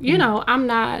tacos.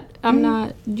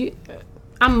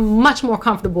 I'm much more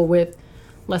comfortable with,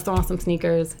 let's throw on some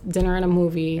sneakers, dinner and a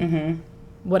movie,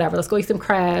 whatever. Let's go eat some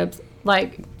crabs.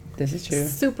 This is true.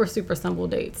 Super, super simple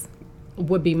dates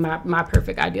would be my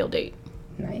perfect ideal date.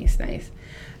 Nice.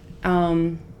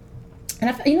 And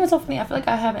what's so funny? I feel like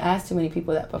I haven't asked too many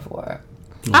people that before.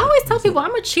 I always tell people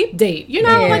I'm a cheap date. You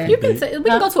can we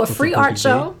can go to a free art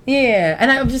show. Yeah,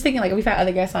 and I'm just thinking we've had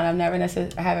other guests on. I've never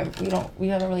necessarily we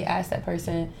haven't really asked that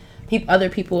person. Other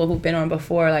people who've been on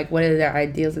before, what are their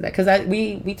ideals of that? Because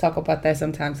we talk about that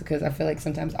sometimes, because I feel like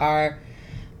sometimes our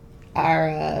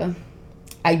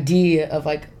idea of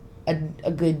a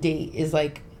good date is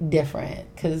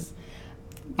different. Because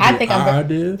I think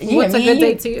what's a good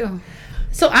date to you?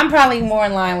 So I'm probably more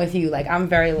in line with you. I'm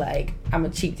very I'm a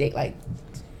cheap date.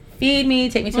 Feed me,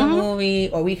 take me to a movie,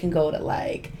 or we can go to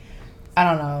I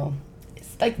don't know,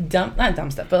 it's not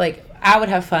dumb stuff, but I would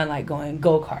have fun going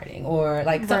go-karting, or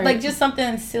just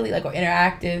something silly or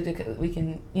interactive, because we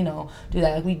can do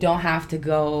that. We don't have to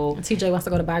go. TJ wants to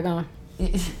go to Bygone.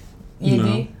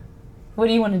 No. What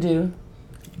do you want to do?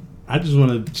 I just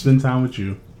want to spend time with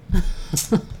you.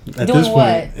 At Doing this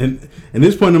what? point, in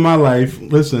this point in my life,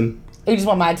 listen. You just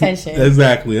want my attention.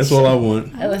 Exactly. That's all I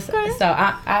want. Listen, so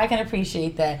I can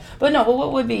appreciate that. But no,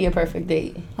 what would be your perfect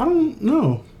date? I don't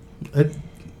know.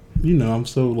 I'm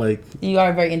so You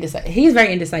are very indecisive. He's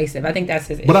very indecisive. I think that's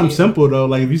his issue. But I'm simple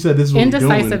though. If you said this is what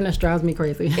indecisiveness drives me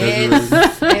crazy.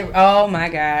 Oh my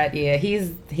God, yeah,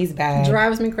 he's bad.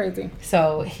 Drives me crazy.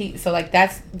 So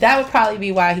that would probably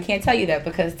be why he can't tell you that,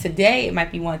 because today it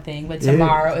might be one thing, but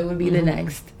tomorrow it would be the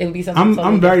next. It would be something.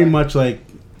 I'm very much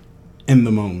in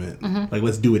the moment.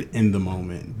 Let's do it in the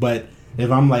moment. But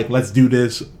if I'm let's do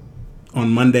this on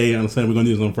Monday, I'm saying we're gonna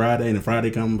do this on Friday, and then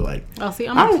Friday comes, I'm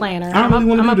a planner. I don't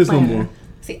really want to do this no more.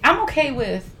 See, I'm okay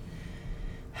with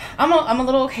I'm a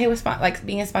little okay with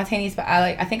being spontaneous, but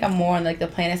I think I'm more on like the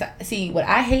plan. See, what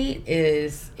I hate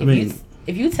is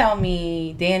if you tell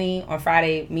me, Danny, on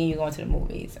Friday, me and you going to the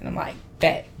movies, and I'm like,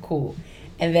 bet, cool,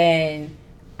 and then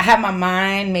I have my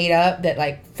mind made up that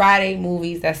like Friday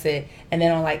movies, that's it, and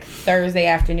then on like Thursday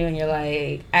afternoon, you're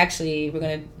like, actually, we're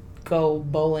gonna go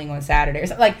bowling on Saturday or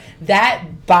something. Like that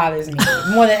bothers me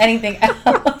more than anything else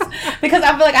because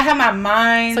I feel like I have my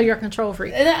mind. So you're a control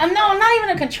freak. No, I'm not even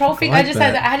a control freak. I just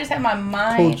have my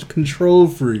mind. Coach control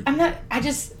freak.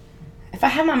 If I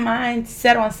have my mind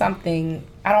set on something,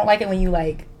 I don't like it when you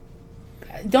like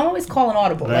don't always call an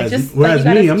audible. Whereas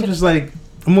me, I'm just like,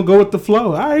 I'm gonna go with the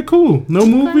flow. All right, cool. No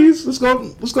movies. Let's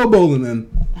go bowling then.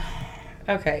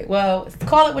 Okay, well,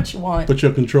 call it what you want. But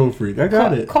you're a control freak. I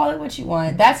got it. Call it what you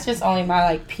want. That's just only my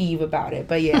like peeve about it.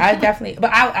 But yeah, I definitely.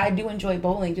 But I do enjoy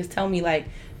bowling. Just tell me like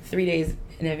 3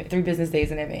 business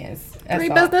days in advance. That's 3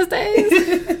 business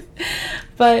days.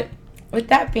 But with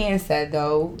that being said,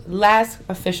 though, last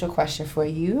official question for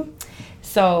you.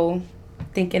 So,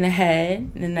 thinking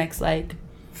ahead in the next like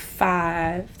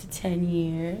 5 to 10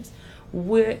 years,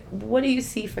 what do you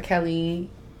see for Kelly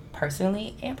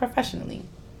personally and professionally?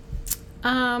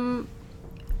 5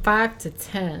 to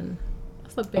 10.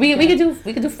 That's a big we could do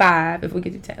 5 if we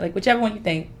could do 10, like whichever one you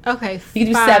think. Okay, you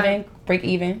could do 7, break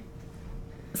even.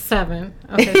 7.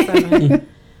 Okay, 7.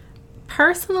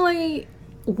 Personally,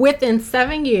 within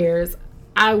 7 years,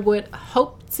 I would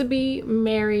hope to be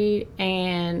married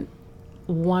and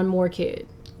 1 more kid.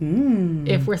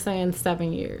 If we're saying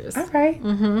 7 years. Okay.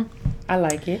 I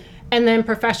like it. And then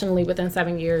professionally, within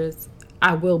 7 years,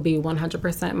 I will be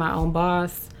 100% my own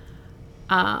boss.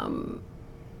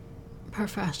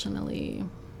 Professionally,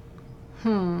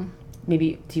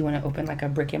 maybe do you want to open like a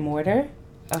brick and mortar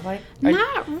of like?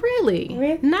 Not really.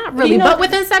 But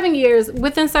within 7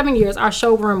 years, our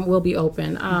showroom will be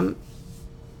open.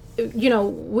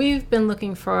 We've been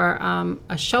looking for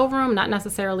a showroom, not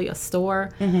necessarily a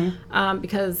store,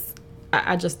 because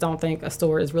I just don't think a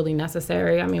store is really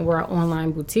necessary. I mean, we're an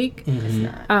online boutique.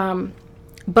 It's not.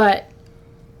 But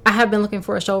I have been looking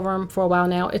for a showroom for a while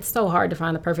now. It's so hard to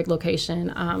find the perfect location,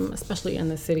 especially in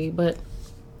the city. But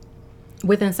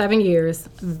within 7 years,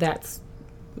 that's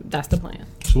the plan.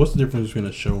 So what's the difference between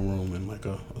a showroom and like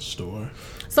a store?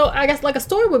 So I guess like a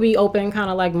store would be open kind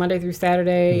of like Monday through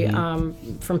Saturday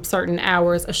from certain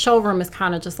hours. A showroom is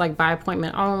kind of just like by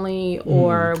appointment only,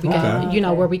 or we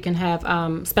can, where we can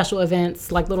have special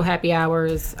events like little happy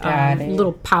hours,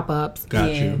 little pop-ups.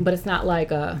 Got you. But it's not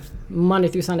like a Monday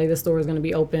through Sunday the store is going to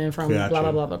be open from blah,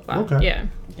 blah, blah, blah, blah. Okay. Yeah.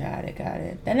 Got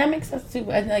it. And that makes sense too.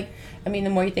 The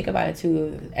more you think about it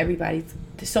too,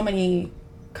 there's so many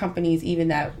companies even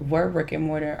that were brick and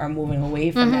mortar are moving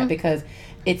away from that because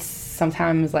it's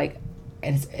sometimes like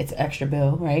it's extra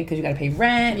bill, right? Because you got to pay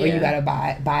rent or you got to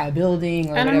buy a building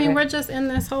or whatever. I mean, we're just in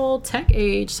this whole tech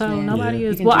age, so nobody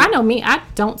is. Well, I know me. I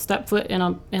don't step foot in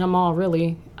a mall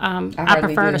really. I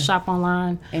prefer to shop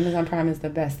online. Amazon Prime is the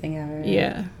best thing ever.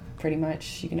 Yeah, pretty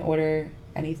much. You can order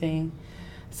anything.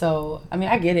 So I mean,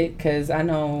 I get it because I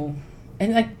know,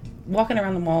 and like walking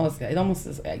around the malls, it almost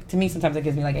is like, to me sometimes it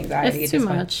gives me like anxiety. It's too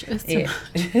much.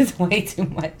 It's way too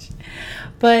much.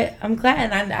 But I'm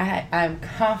glad, and I'm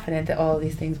confident that all of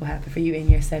these things will happen for you in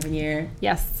your 7-year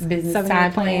business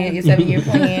time plan, your 7-year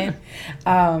plan.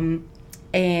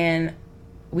 And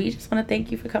we just want to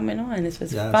thank you for coming on. This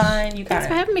was fun. Thanks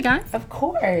for having me, guys. Of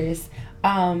course.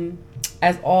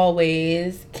 As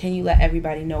always, can you let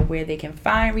everybody know where they can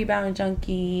find Rebound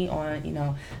Junkie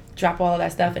on, drop all of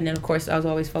that stuff, and then of course, as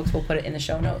always, folks, we'll put it in the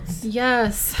show notes.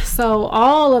 Yes, so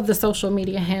all of the social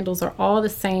media handles are all the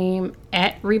same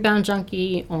at Rebound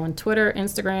Junkie on Twitter,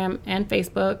 Instagram, and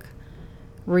Facebook.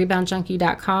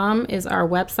 ReboundJunkie.com is our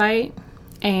website,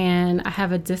 and I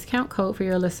have a discount code for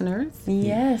your listeners.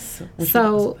 Yes,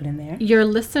 so put in there. Your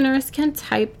listeners can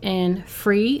type in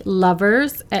 "free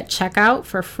lovers" at checkout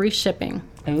for free shipping.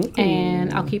 Ooh.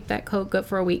 And I'll keep that code good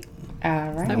for a week.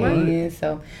 All right.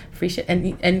 So free ship,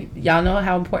 and y'all know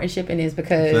how important shipping is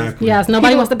because yes,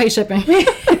 nobody wants to pay shipping.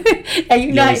 And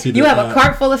you have a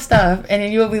cart full of stuff, and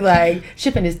then you'll be like,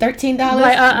 shipping is $13.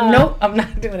 Nope, I'm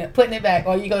not doing it. Putting it back,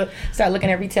 or you go start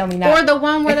looking at Retail Me Now. Or the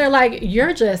one where they're like,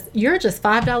 you're just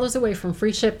 $5 away from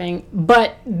free shipping,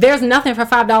 but there's nothing for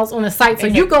 $5 on the site, so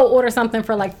you go order something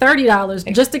for like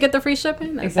 $30 just to get the free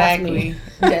shipping. Exactly.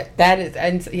 That is,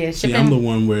 and shipping. See, I'm the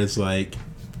one where it's like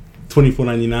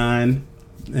 $24.99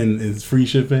 and it's free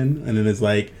shipping, and then it's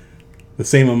like the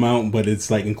same amount, but it's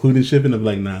like including shipping. I'm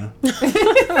like, nah.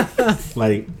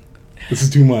 Like, This is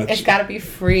too much. It's got to be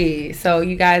free. So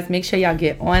you guys make sure y'all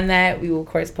get on that. We will of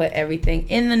course put everything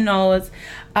in the notes.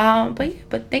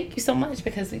 But thank you so much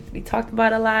because we talked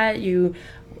about a lot. You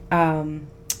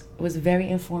was very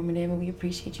informative and we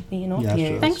appreciate you being on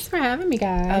here. Thanks for having me,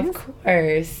 guys. Of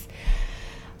course.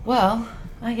 Well,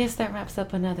 I guess that wraps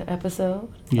up another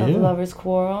episode of Lovers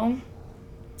Quarrel.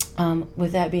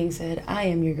 With that being said, I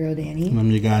am your girl Danny. And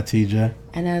I'm your guy TJ.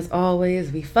 And as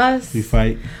always, we fuss. We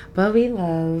fight. But we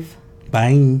love.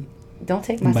 Bye. Don't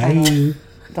take my sign off.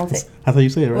 Don't take. I thought you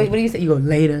said it right. Wait, what do you say? You go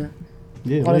later.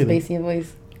 Yeah, All later. this bass in your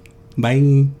voice.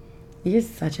 Bye. You're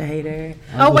such a hater.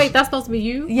 Oh wait, that's supposed to be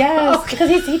you? Yes, because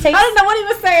he takes. I didn't know what he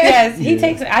was saying. Yes, he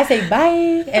takes. I say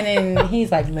bye, and then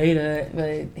he's like later,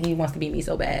 but he wants to beat me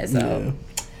so bad. So,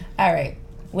 all right.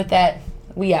 With that,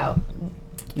 we out.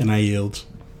 And I yield.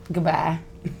 Goodbye.